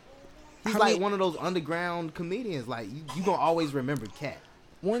he's like one of those underground comedians. Like you gonna always remember Cat.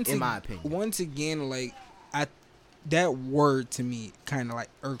 In my opinion. Once again, like that word to me kind of like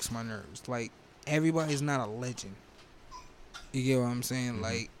irks my nerves. Like everybody's not a legend. You get what I'm saying? Mm-hmm.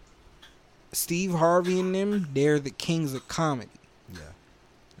 Like Steve Harvey and them, they're the kings of comedy. Yeah.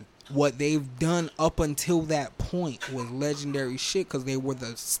 What they've done up until that point was legendary shit because they were the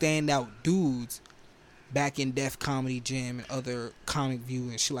standout dudes back in Def Comedy Jam and other Comic View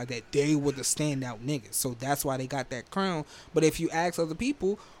and shit like that. They were the standout niggas. So that's why they got that crown. But if you ask other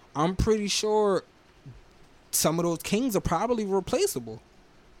people, I'm pretty sure some of those kings are probably replaceable.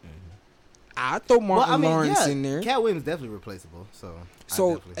 I throw Martin Lawrence in there. Cat Williams definitely replaceable. So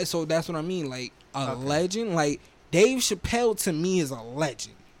that's what I mean. Like legend. Like Dave Chappelle to me is a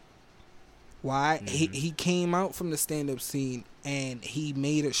legend. Why? He came out from the stand-up scene and he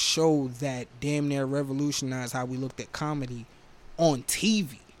made a show that damn near revolutionized how we looked at comedy on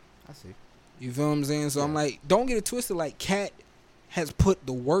TV. I see. You feel what I'm saying? So I'm like, don't get it twisted. Like Cat has put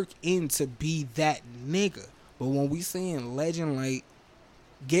the work in to be that nigga. But when we saying legend, like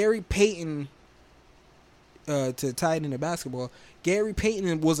Gary Payton, to tie it into basketball, Gary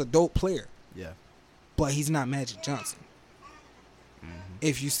Payton was a dope player. Yeah. But he's not Magic Johnson.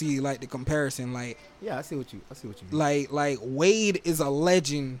 If you see like the comparison, like yeah, I see what you mean. Like Wade is a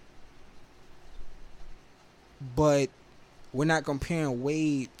legend, but we're not comparing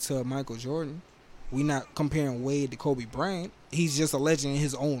Wade to Michael Jordan. We're not comparing Wade to Kobe Bryant. He's just a legend in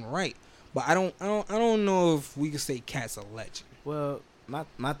his own right. But I don't know if we could say Cat's a legend. Well,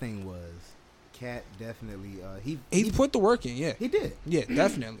 my thing was Cat definitely he put the work in. Yeah, he did. Yeah,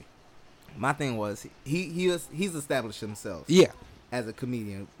 definitely. My thing was he's established himself. Yeah. As a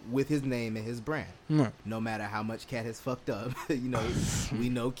comedian with his name and his brand. No matter how much Cat has fucked up, you know, we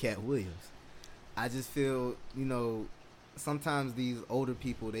know Cat Williams. I just feel, you know, sometimes these older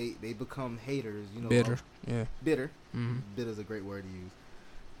people they become haters, you know. Bitter. Yeah. Bitter. Mm-hmm. Bitter is a great word to use.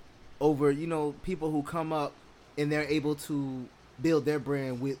 Over, you know, people who come up and they're able to build their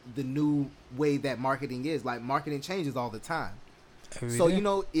brand with the new way that marketing is. Like marketing changes all the time. So, you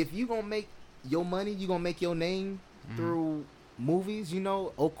know, if you gonna make your money, you gonna make your name through movies, you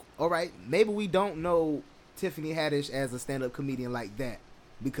know, all right, maybe we don't know Tiffany Haddish as a stand-up comedian like that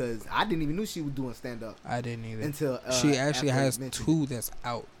because I didn't even know she was doing stand-up. I didn't either. Until she actually has two that's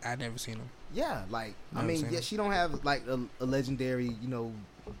out. I never seen them. Yeah, like I mean, yeah, she don't have like a legendary, you know,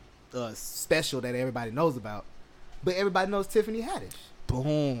 special that everybody knows about, but everybody knows Tiffany Haddish.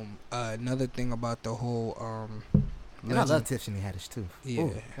 Boom. Another thing about the whole and I love Tiffany Haddish too. Yeah,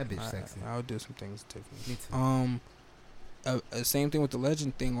 ooh, that bitch sexy. I'll do some things with Tiffany. Me too. Same thing with the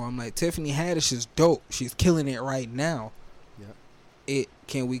legend thing where I'm like, Tiffany Haddish is dope. She's killing it right now. Yep.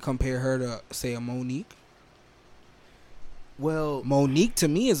 Can we compare her to, say, a Monique? Well, Monique to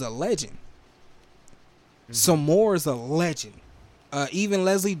me is a legend. Sommore is a legend. Even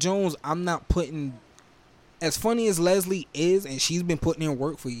Leslie Jones, I'm not putting, as funny as Leslie is, and she's been putting in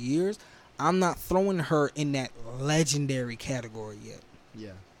work for years, I'm not throwing her in that legendary category yet.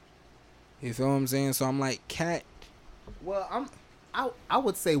 Yeah. You feel what I'm saying? So I'm like, Kat. Well, I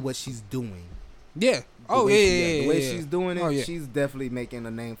would say what she's doing. Yeah. The way she's doing it, she's definitely making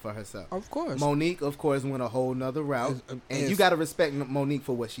a name for herself. Of course. Monique, of course, went a whole nother route. And you got to respect Monique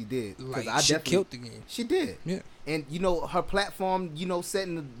for what she did. Like, she killed the game. She did. Yeah. And, her platform,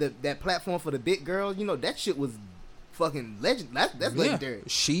 setting that platform for the big girl, that shit was fucking legend. That's legendary.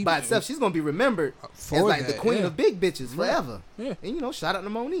 By itself, she's going to be remembered as, like, the queen of big bitches forever. Yeah. And, shout out to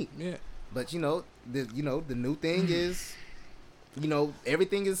Monique. Yeah. But, the new thing is,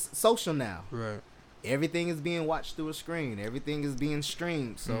 everything is social now. Right. Everything is being watched through a screen. Everything is being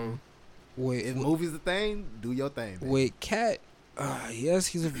streamed. So, if movies a thing, do your thing. Baby. With Kat, yes,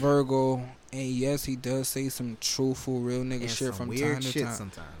 he's a Virgo, and yes, he does say some truthful, real nigga shit from time to time.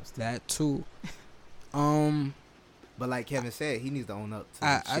 Sometimes. That too. But like Kevin said, he needs to own up to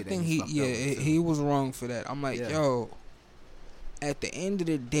the shit. I think he was wrong for that. I'm like, yo, at the end of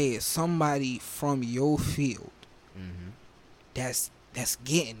the day, it's somebody from your field that's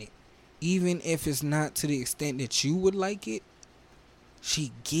getting it. Even if it's not to the extent that you would like it,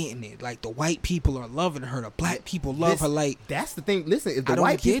 she getting it. Like, the white people are loving her. The black people love her. Like, that's the thing. Listen, if the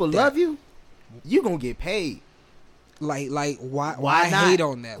white people love you, you gonna get paid. Like why hate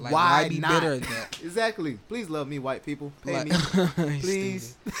on that? Like, why be bitter at that? Exactly. Please love me, white people. Pay me,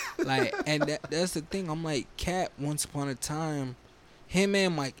 please. Like, and that's the thing. I'm like, Kat, once upon a time, him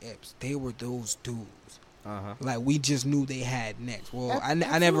and Mike Epps, they were those dudes. Like, we just knew they had next. Well, I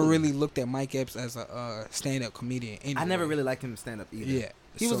never really looked at Mike Epps as a stand-up comedian anyway. I never really liked him to stand up either. Yeah.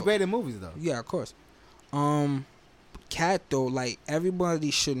 He was great in movies, though. Yeah, of course. Kat, though, like,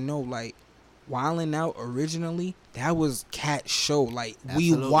 everybody should know, like, Wildin' Out originally, that was Kat's show. Like,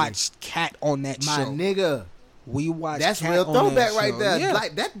 we watched Kat on that show. My nigga. We watched That's Kat real on throwback that right show. there. Yeah.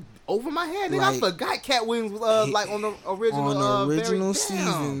 Like, that over my head. Nigga, I forgot Kat Williams was like on the original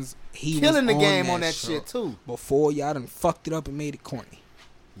seasons. He killing was the game on that show. shit too. Before y'all done fucked it up and made it corny.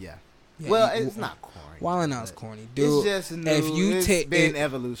 Yeah. Well, it's not corny. Wildin' Out's corny, dude. It's just new. It's been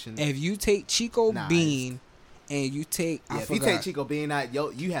evolution. If you take Chico Bean and you take if you take Chico Bean out,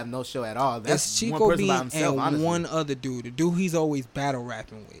 you have no show at all. That's Chico one person Bean by himself, and honestly. one other dude. The dude he's always battle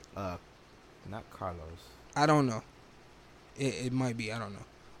rapping with. Not Carlos. I don't know. It might be. I don't know.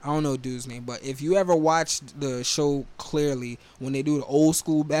 I don't know dude's name, but if you ever watched the show clearly, when they do the old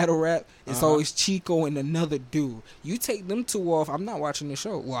school battle rap, it's always Chico and another dude. You take them two off, I'm not watching the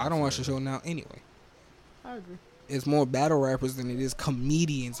show. Well, I don't watch the show now anyway. I agree. It's more battle rappers than it is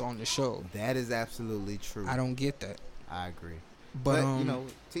comedians on the show. That is absolutely true. I don't get that. I agree. But to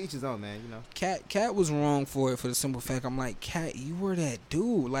each his own, man. Kat was wrong for it for the simple fact. I'm like, Kat, you were that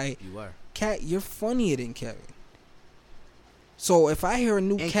dude. Like, you were. Kat, you're funnier than Kevin. So if I hear a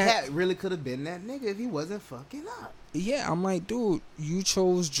new Kat really could have been that nigga if he wasn't fucking up. Yeah, I'm like, dude, you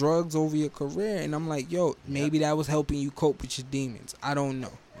chose drugs over your career, and I'm like, yo, maybe that was helping you cope with your demons. I don't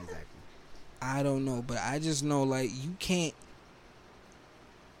know. Exactly. I don't know, but I just know, like, you can't.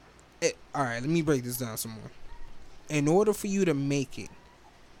 All right, let me break this down some more. In order for you to make it,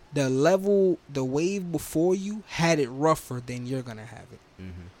 the wave before you had it rougher than you're gonna have it.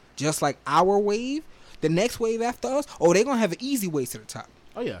 Mm-hmm. Just like our wave. The next wave after us, they're going to have an easy way to the top.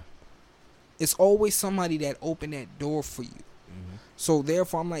 Oh, yeah. It's always somebody that opened that door for you. Mm-hmm. So,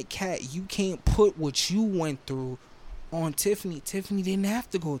 therefore, I'm like, Kat, you can't put what you went through on Tiffany. Tiffany didn't have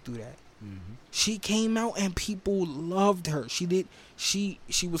to go through that. Mm-hmm. She came out and people loved her. She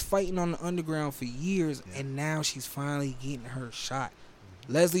was fighting on the underground for years, and now she's finally getting her shot.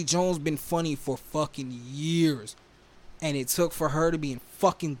 Mm-hmm. Leslie Jones been funny for fucking years. And it took for her to be in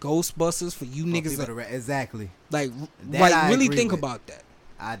fucking Ghostbusters for you niggas. Exactly. Like really think about that.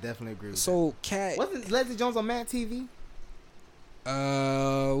 I definitely agree with that. So, Kat. Wasn't Leslie Jones on Mad TV?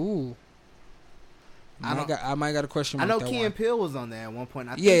 Ooh. I might got a question mark. I know Key and Peele was on there at one point.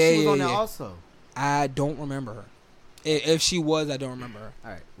 I think she was on there also. I don't remember her. If she was, I don't remember her.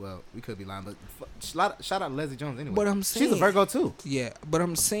 All right. Well, we could be lying, but shout out to Leslie Jones anyway. But I'm saying. She's a Virgo too. Yeah, but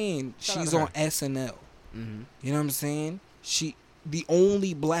I'm saying she's on SNL. Mm-hmm. You know what I'm saying? She the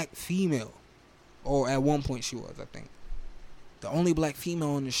only black female, or at one point she was, I think, the only black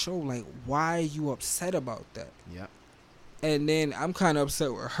female on the show. Like, why are you upset about that? Yeah. And then I'm kind of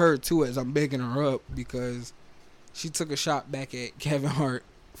upset with her too, as I'm bigging her up because she took a shot back at Kevin Hart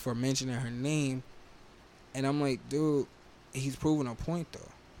for mentioning her name, and I'm like, dude, he's proven a point though.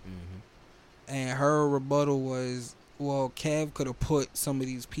 Mm-hmm. And her rebuttal was, well, Kev could have put some of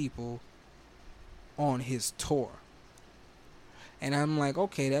these people on his tour. And I'm like,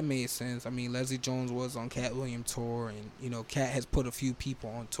 okay, that made sense. I mean, Leslie Jones was on Cat Williams' tour, and, you know, Cat has put a few people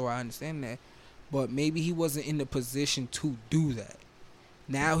on tour. I understand that. But maybe he wasn't in the position to do that.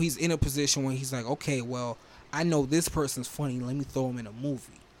 Now he's in a position where he's like, okay, well, I know this person's funny. Let me throw him in a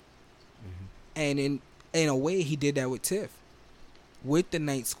movie. Mm-hmm. And in a way, he did that with Tiff. With The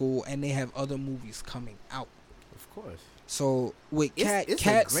Night School, and they have other movies coming out. Of course. So, with Cat,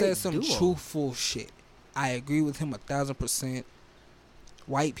 Cat says some truthful shit. I agree with him 1,000%.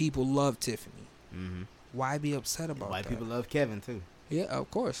 White people love Tiffany. Mm-hmm. Why be upset about that? White people love Kevin, too. Yeah,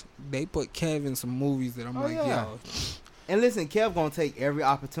 of course. They put Kev in some movies that I'm yo. And listen, Kev gonna take every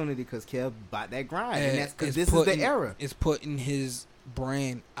opportunity because Kev bought that grind. And that's because this is the era. It's putting his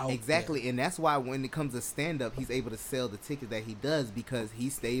brand out exactly, there. And that's why when it comes to stand-up, he's able to sell the tickets that he does because he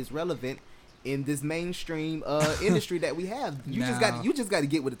stays relevant in this mainstream industry that we have. You just got to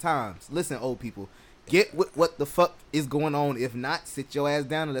get with the times. Listen, old people. Get with what the fuck is going on. If not, sit your ass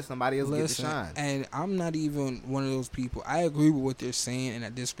down and let somebody else get the shine. And I'm not even one of those people. I agree with what they're saying, and I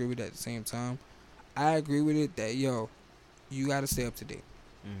disagree with it at the same time. I agree with it that, yo, you got to stay up to date.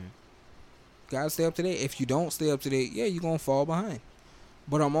 Mm-hmm. Got to stay up to date. If you don't stay up to date, yeah, you're going to fall behind.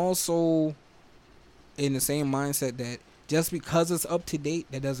 But I'm also in the same mindset that just because it's up to date,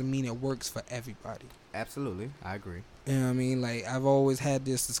 that doesn't mean it works for everybody. Absolutely. I agree. You know what I mean? Like, I've always had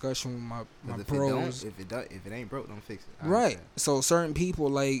this discussion with my bros. If it ain't broke, don't fix it. Right. So certain people,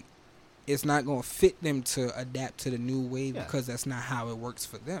 like, it's not going to fit them to adapt to the new wave because that's not how it works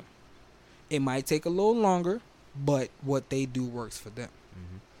for them. It might take a little longer, but what they do works for them.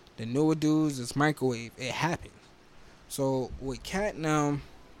 Mm-hmm. The newer dudes, it's microwave. It happens. So with Cat now,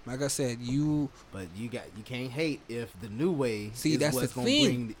 like I said, But you can't hate if the new wave is that's what's going to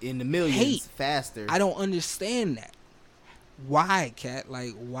bring in the millions faster. I don't understand that. Why, Cat?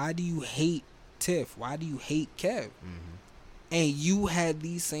 Like, why do you hate Tiff? Why do you hate Kev? Mm-hmm. And you had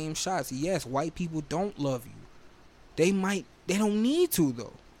these same shots. Yes, white people don't love you. They don't need to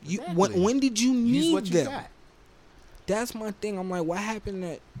though. Exactly. When did you need what them? You got. That's my thing. I'm like, what happened to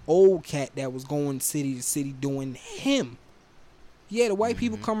that old Cat that was going city to city doing him? Yeah, the white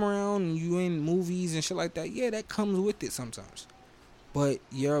people come around and you in movies and shit like that. Yeah, that comes with it sometimes. But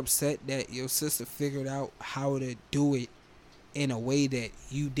you're upset that your sister figured out how to do it in a way that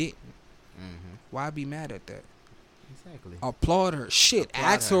you didn't. Mm-hmm. Why be mad at that? Exactly. Applaud her.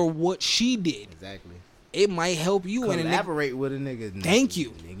 Ask her what she did. Exactly. It might help you. Collaborate with a nigga. Thank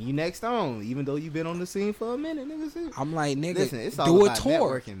you. Nigga, you next on. Even though you've been on the scene for a minute, nigga. I'm like, nigga, listen, it's all do about a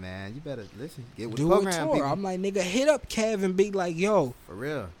tour. Networking, man. You better listen. Get with do the program, a tour. people. I'm like, nigga, hit up Kev and be like, yo. For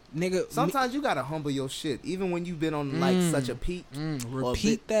real. Nigga. Sometimes you gotta humble your shit. Even when you've been on like such a peak.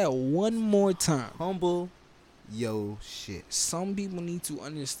 Repeat that one more time. Humble yo shit. Some people need to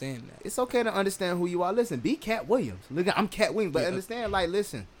understand that. It's okay to understand who you are. Listen, be Cat Williams. Look, I'm Cat Williams, but understand, like,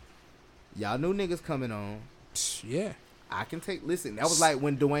 listen, y'all new niggas coming on. Yeah. I can take, listen, that was like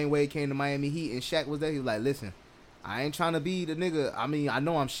when Dwayne Wade came to Miami Heat and Shaq was there. He was like, listen, I ain't trying to be the nigga. I mean, I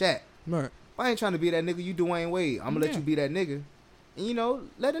know I'm Shaq. Right. But I ain't trying to be that nigga. You Dwayne Wade. I'm going to let you be that nigga. And, you know,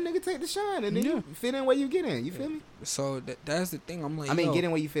 let a nigga take the shine. And then you fit in where you get in. You feel me? So that's the thing. I'm like, I mean, get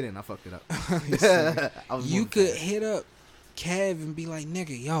in where you fit in. I fucked it up. You could hit up Kev and be like,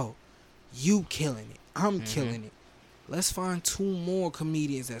 nigga, yo, you killing it. I'm killing it. Let's find 2 more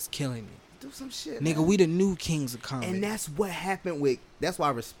comedians that's killing it. Do some shit, nigga. Man. We the new kings of comedy. And that's what happened with. That's why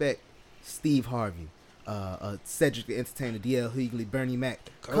I respect Steve Harvey, Cedric the Entertainer, D.L. Hughley, Bernie Mac.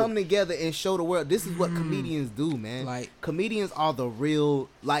 Come together and show the world. This is what comedians do, man. Like, comedians are the real.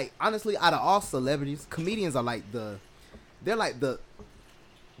 Like, honestly, out of all celebrities, comedians are like the. They're like the.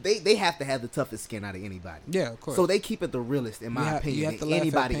 They have to have the toughest skin out of anybody. Yeah, of course. So they keep it the realest, in my opinion, than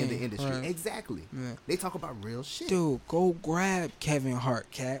anybody in the industry. Right. Exactly. Yeah. They talk about real shit. Dude, go grab Kevin Hart,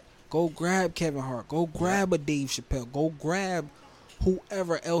 Cat. Go grab Kevin Hart. Go grab a Dave Chappelle. Go grab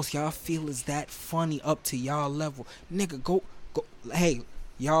whoever else y'all feel is that funny up to y'all level. Nigga, go. Hey,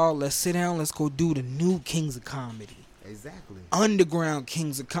 y'all, let's sit down. Let's go do the new Kings of Comedy. Exactly. Underground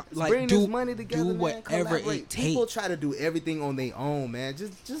Kings of Comedy. Like, bring this money together, do whatever it takes. People try to do everything on their own, man.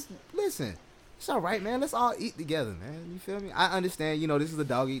 Just listen. It's all right, man. Let's all eat together, man. You feel me? I understand, you know, this is a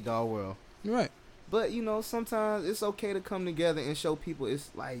dog-eat-dog world. Right. But, you know, sometimes it's okay to come together and show people it's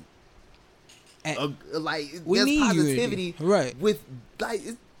like... we there's need positivity, unity. Right? With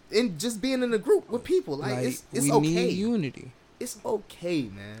and just being in a group with people, like it's okay. We need unity. It's okay,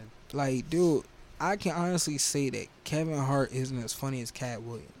 man. Like, dude, I can honestly say that Kevin Hart isn't as funny as Cat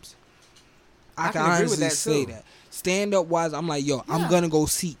Williams. I can honestly say that. Stand up wise, I'm like, yo, I'm gonna go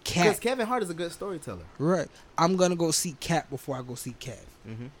see Cat. Because Kevin Hart is a good storyteller. Right. I'm gonna go see Cat before I go see Kev.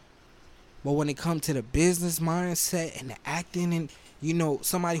 Mm-hmm. But when it comes to the business mindset and the acting and, you know,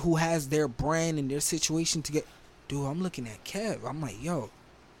 somebody who has their brand and their situation to get, dude, I'm looking at Kev. I'm like, yo,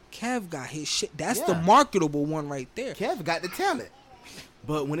 Kev got his shit. That's the marketable one right there. Kev got the talent.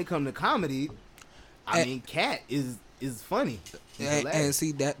 But when it comes to comedy, I mean, Cat is funny. And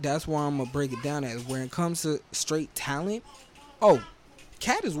see, that's why I'm going to break it down as when it comes to straight talent,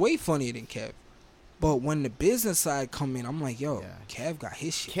 Cat is way funnier than Kev. But when the business side come in, I'm like, yo, Kev got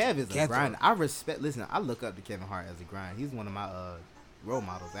his shit. Kev is a grind. I look up to Kevin Hart as a grind. He's one of my role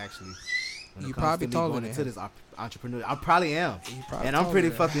models, actually. When you probably taller than into this entrepreneur. I probably am. And I'm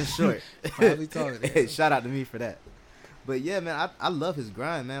pretty fucking short. Probably taller than him. Shout out to me for that. But yeah, man, I love his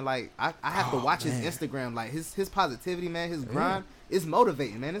grind, man. Like I have to watch his Instagram. Like his positivity, man, his grind is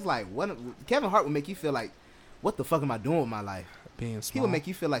motivating, man. It's like Kevin Hart will make you feel like, what the fuck am I doing with my life? Being small. He will make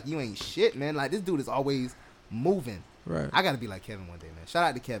you feel like you ain't shit, man. Like this dude is always moving. Right. I gotta be like Kevin one day, man. Shout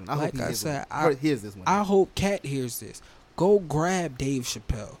out to Kevin. I hope he hears this one. I hope Cat hears this. Go grab Dave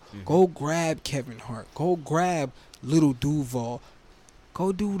Chappelle. Mm-hmm. Go grab Kevin Hart. Go grab Little Duval.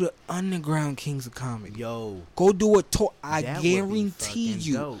 Go do the Underground Kings of Comedy. Yo. Go do a tour. I guarantee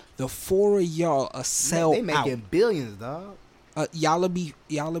you, dope. The four of y'all are sell they making billions, dog. Y'all be.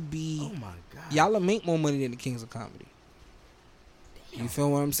 Oh my god. Y'all make more money than the Kings of Comedy. Damn. You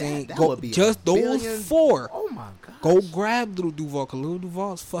feel what I'm saying? That go just those four. Oh my god. Go grab Little Duval, cause Little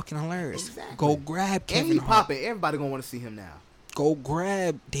Duval is fucking hilarious. Exactly. Go grab Kevin Hart. Popping. Everybody gonna want to see him now. Go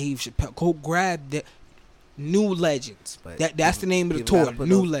grab Dave Chappelle. Go grab the New Legends. But that's the name of the tour.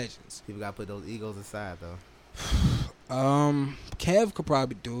 New Legends. People gotta put those egos aside though. Kev could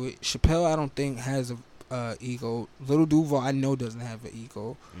probably do it. Chappelle, I don't think has a ego. Little Duval, I know doesn't have an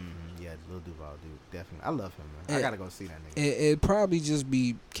ego. Mm-hmm. Yeah, Little Duval, dude, definitely. I love him, man. I gotta go see that nigga. It'd probably just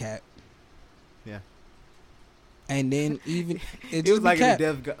be Cat. Yeah. And then even it was like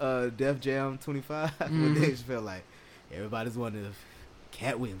in Def Jam 25 when Dave Chappelle like everybody's wondering if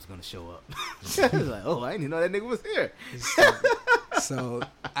Cat Williams gonna show up. Like, oh, I didn't even know that nigga was here. So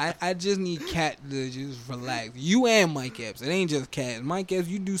I just need Cat to just relax. You and Mike Epps. It ain't just Cat. Mike Epps,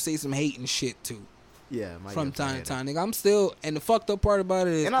 you do say some hating shit too. Yeah, Mike from Epps time to time, nigga. I'm still, and the fucked up part about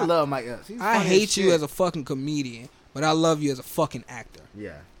it is, and I love Mike Epps. I hate you as a fucking comedian, but I love you as a fucking actor.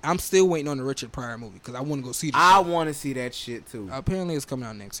 Yeah. I'm still waiting on the Richard Pryor movie because I want to go see. I want to see that shit too. Apparently, it's coming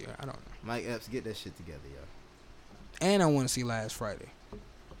out next year. I don't know. Mike Epps, get that shit together, yo. And I want to see Last Friday.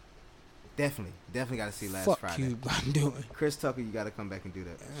 Definitely got to see Last Friday. Fuck you, I'm doing. Chris Tucker, you got to come back and do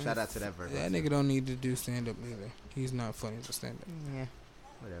that. Shout out to that verse. That nigga don't need to do stand up either. He's not funny as a stand up. Yeah,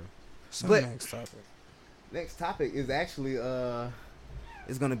 whatever. So next topic. Next topic is actually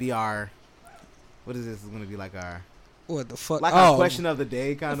it's gonna be our. What is this? It's gonna be like our. What the fuck? Like our question of the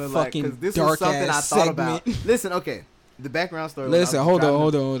day, kind of like, because this was something I thought about. Listen, okay, the background story. Listen, hold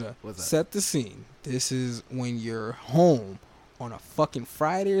on. Set the scene. This is when you're home on a fucking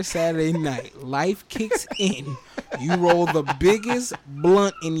Friday or Saturday night. Life kicks in. You roll the biggest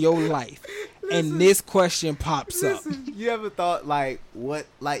blunt in your life, and this question pops up. You ever thought like what?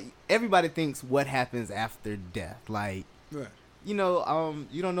 Like everybody thinks what happens after death, like. Right. You know,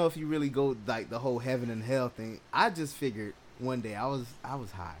 you don't know if you really go like the whole heaven and hell thing. I just figured one day I was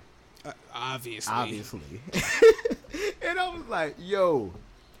high. Obviously. And I was like, yo,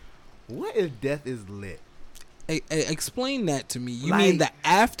 what if death is lit? Explain that to me. You mean the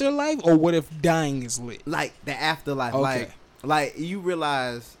afterlife, or what if dying is lit? Like the afterlife. Okay. Like you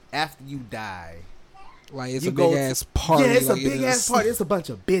realize after you die. Like it's a big ass party. Yeah, it's a big ass party. It's a bunch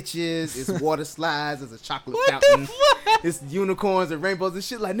of bitches. It's water slides. It's a chocolate fountain. It's unicorns and rainbows and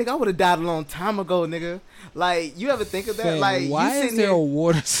shit. Like, nigga, I would have died a long time ago, nigga. Like, you ever think of that? Like, why is there a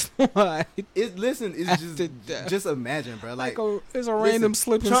water slide? It's just imagine, bro. Like it's a random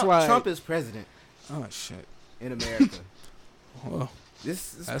slip and slide. Trump is president. Oh shit. In America. Well,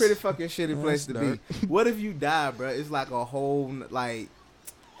 this is pretty fucking shitty place to be. What if you die, bro? It's like a whole like.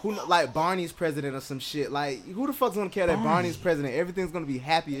 Who like Barney's president or some shit? Like, who the fuck's gonna care that Barney's president? Everything's gonna be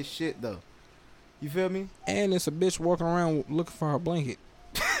happy as shit though. You feel me? And it's a bitch walking around looking for her blanket.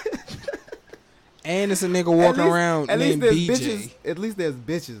 And it's a nigga walking around named BJ. Bitches, at least there's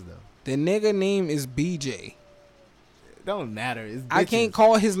bitches though. The nigga name is BJ. It don't matter. It's bitches. I can't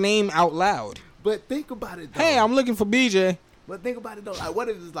call his name out loud. But think about it though. Hey, I'm looking for BJ. But think about it though. Like, what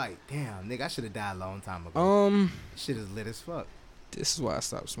if it's like, damn, nigga, I should have died a long time ago. Shit is lit as fuck. This is why I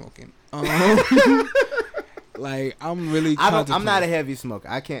stopped smoking. Like, I'm really. I'm not a heavy smoker.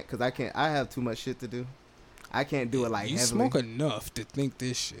 I can't, cause I have too much shit to do. I can't do it like you heavily. smoke enough to think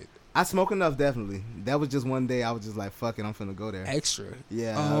this shit. I smoke enough, definitely. That was just one day I was just like, fuck it, I'm finna go there. Extra.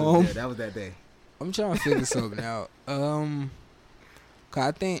 Yeah, that was that day. I'm trying to figure something out.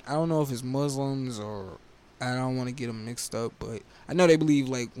 Cause I don't know if it's Muslims or I don't want to get them mixed up, but I know they believe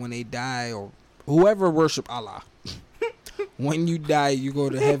like when they die or whoever worship Allah, when you die you go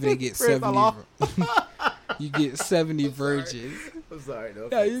to heaven and get 70. You get 70 virgins. I'm sorry. No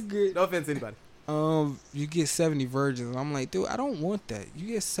offense. Yeah, you good. No offense to anybody. You get 70 virgins. I'm like, dude, I don't want that. You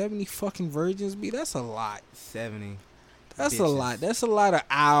get 70 fucking virgins, B. That's a lot. 70. That's bitches. A lot. That's a lot of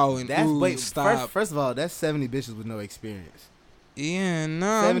ow and ooh. Wait, stop. First of all, that's 70 bitches with no experience. Yeah,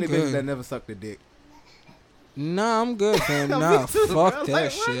 nah, 70 I'm good. bitches that never sucked a dick. Nah, I'm good, fam. Nah, too, fuck bro. that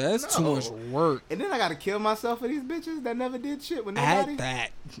Like, shit. That's too much work. And then I gotta kill myself for these bitches that never did shit with nobody. At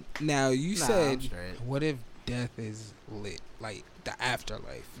that. Now, you Nah, said, I'm what if death is lit? Like, the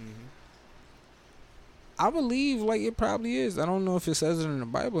afterlife. Mm-hmm. I believe, like, it probably is. I don't know if it says it in the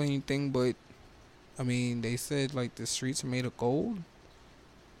Bible or anything, but, I mean, they said, like, the streets are made of gold.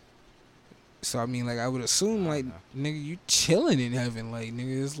 So, I mean, like, I would assume, like, nigga, you chilling in heaven. Like,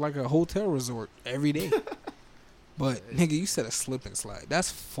 nigga, it's like a hotel resort every day. But, nigga, you said a slip and slide.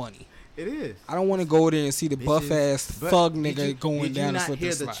 That's funny. It is. I don't want to go there and see the buff-ass thug nigga going down a slip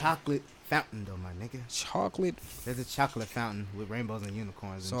and slide. Did you not hear the chocolate fountain, though, my nigga? Chocolate? There's a chocolate fountain with rainbows and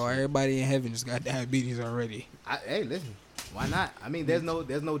unicorns. So everybody in heaven just got diabetes already. Hey, listen. Why not? I mean, there's no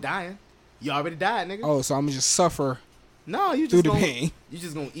dying. You already died, nigga. Oh, so I'm going to just suffer no, you through just the pain. You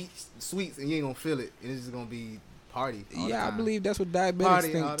just going to eat sweets and you ain't going to feel it. And it's just going to be party all the Yeah, time. I believe that's what diabetics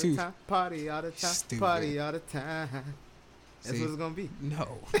party think, all the too. Time, party all the time. Stupid. Party all the time. That's what it's going to be.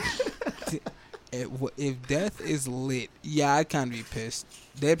 No. If death is lit, yeah, I'd kind of be pissed.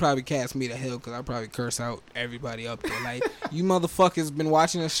 They'd probably cast me to hell because I'd probably curse out everybody up there. Like, you motherfuckers been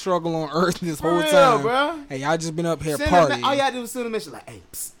watching us struggle on earth this whole time. Bro. Hey, y'all just been up here partying. All y'all do is send a message like, hey,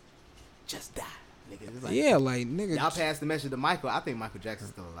 psst, just die. Nigga. Like, yeah, like, nigga. Y'all passed the message to Michael. I think Michael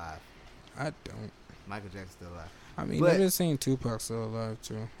Jackson's still alive. I don't. Michael Jackson's still alive. I mean, they're just saying Tupac's still alive,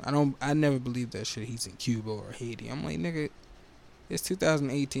 too. I never believed that shit. He's in Cuba or Haiti. I'm like, nigga, it's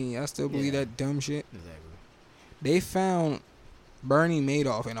 2018. Y'all still believe that dumb shit? Exactly. They found Bernie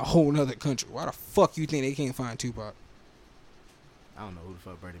Madoff in a whole nother country. Why the fuck you think they can't find Tupac? I don't know who the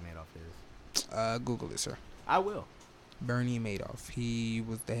fuck Bernie Madoff is. Google it, sir. I will. Bernie Madoff. He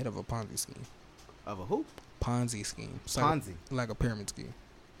was the head of a Ponzi scheme. Of a who? Ponzi scheme. Ponzi. Like a pyramid scheme.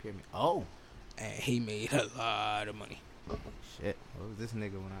 Pyramid. Oh. And he made a lot of money. Shit. What was this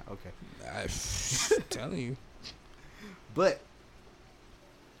nigga when I... Okay. I'm telling you. But...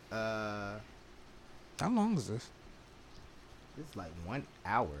 How long is this? It's like 1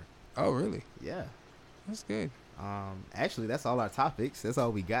 hour. Oh, really? Yeah. That's good. Actually, that's all our topics. That's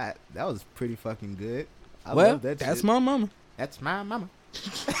all we got. That was pretty fucking good. I love that that's shit. My mama. That's my mama.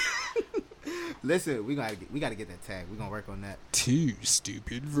 Listen, we gotta get that tag. We're gonna work on that. Two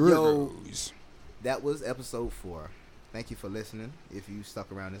stupid Virgos. Yo, that was episode 4. Thank you for listening. If you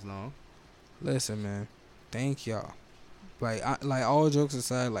stuck around this long. Listen, man. Thank y'all. Like all jokes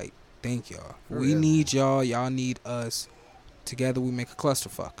aside, like, thank y'all. We need y'all. Y'all need us. Together we make a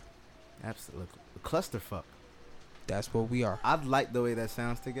clusterfuck. Absolutely. A clusterfuck. That's what we are. I like the way that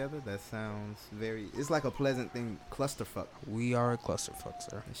sounds together. That sounds very... It's like a pleasant thing. Clusterfuck. We are a clusterfuck,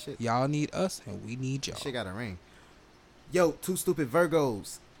 sir. That shit. Y'all need us, and we need y'all. That shit got a ring. Yo, Two Stupid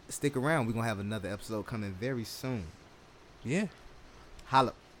Virgos. Stick around. We're going to have another episode coming very soon. Yeah.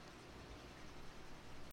 Holla.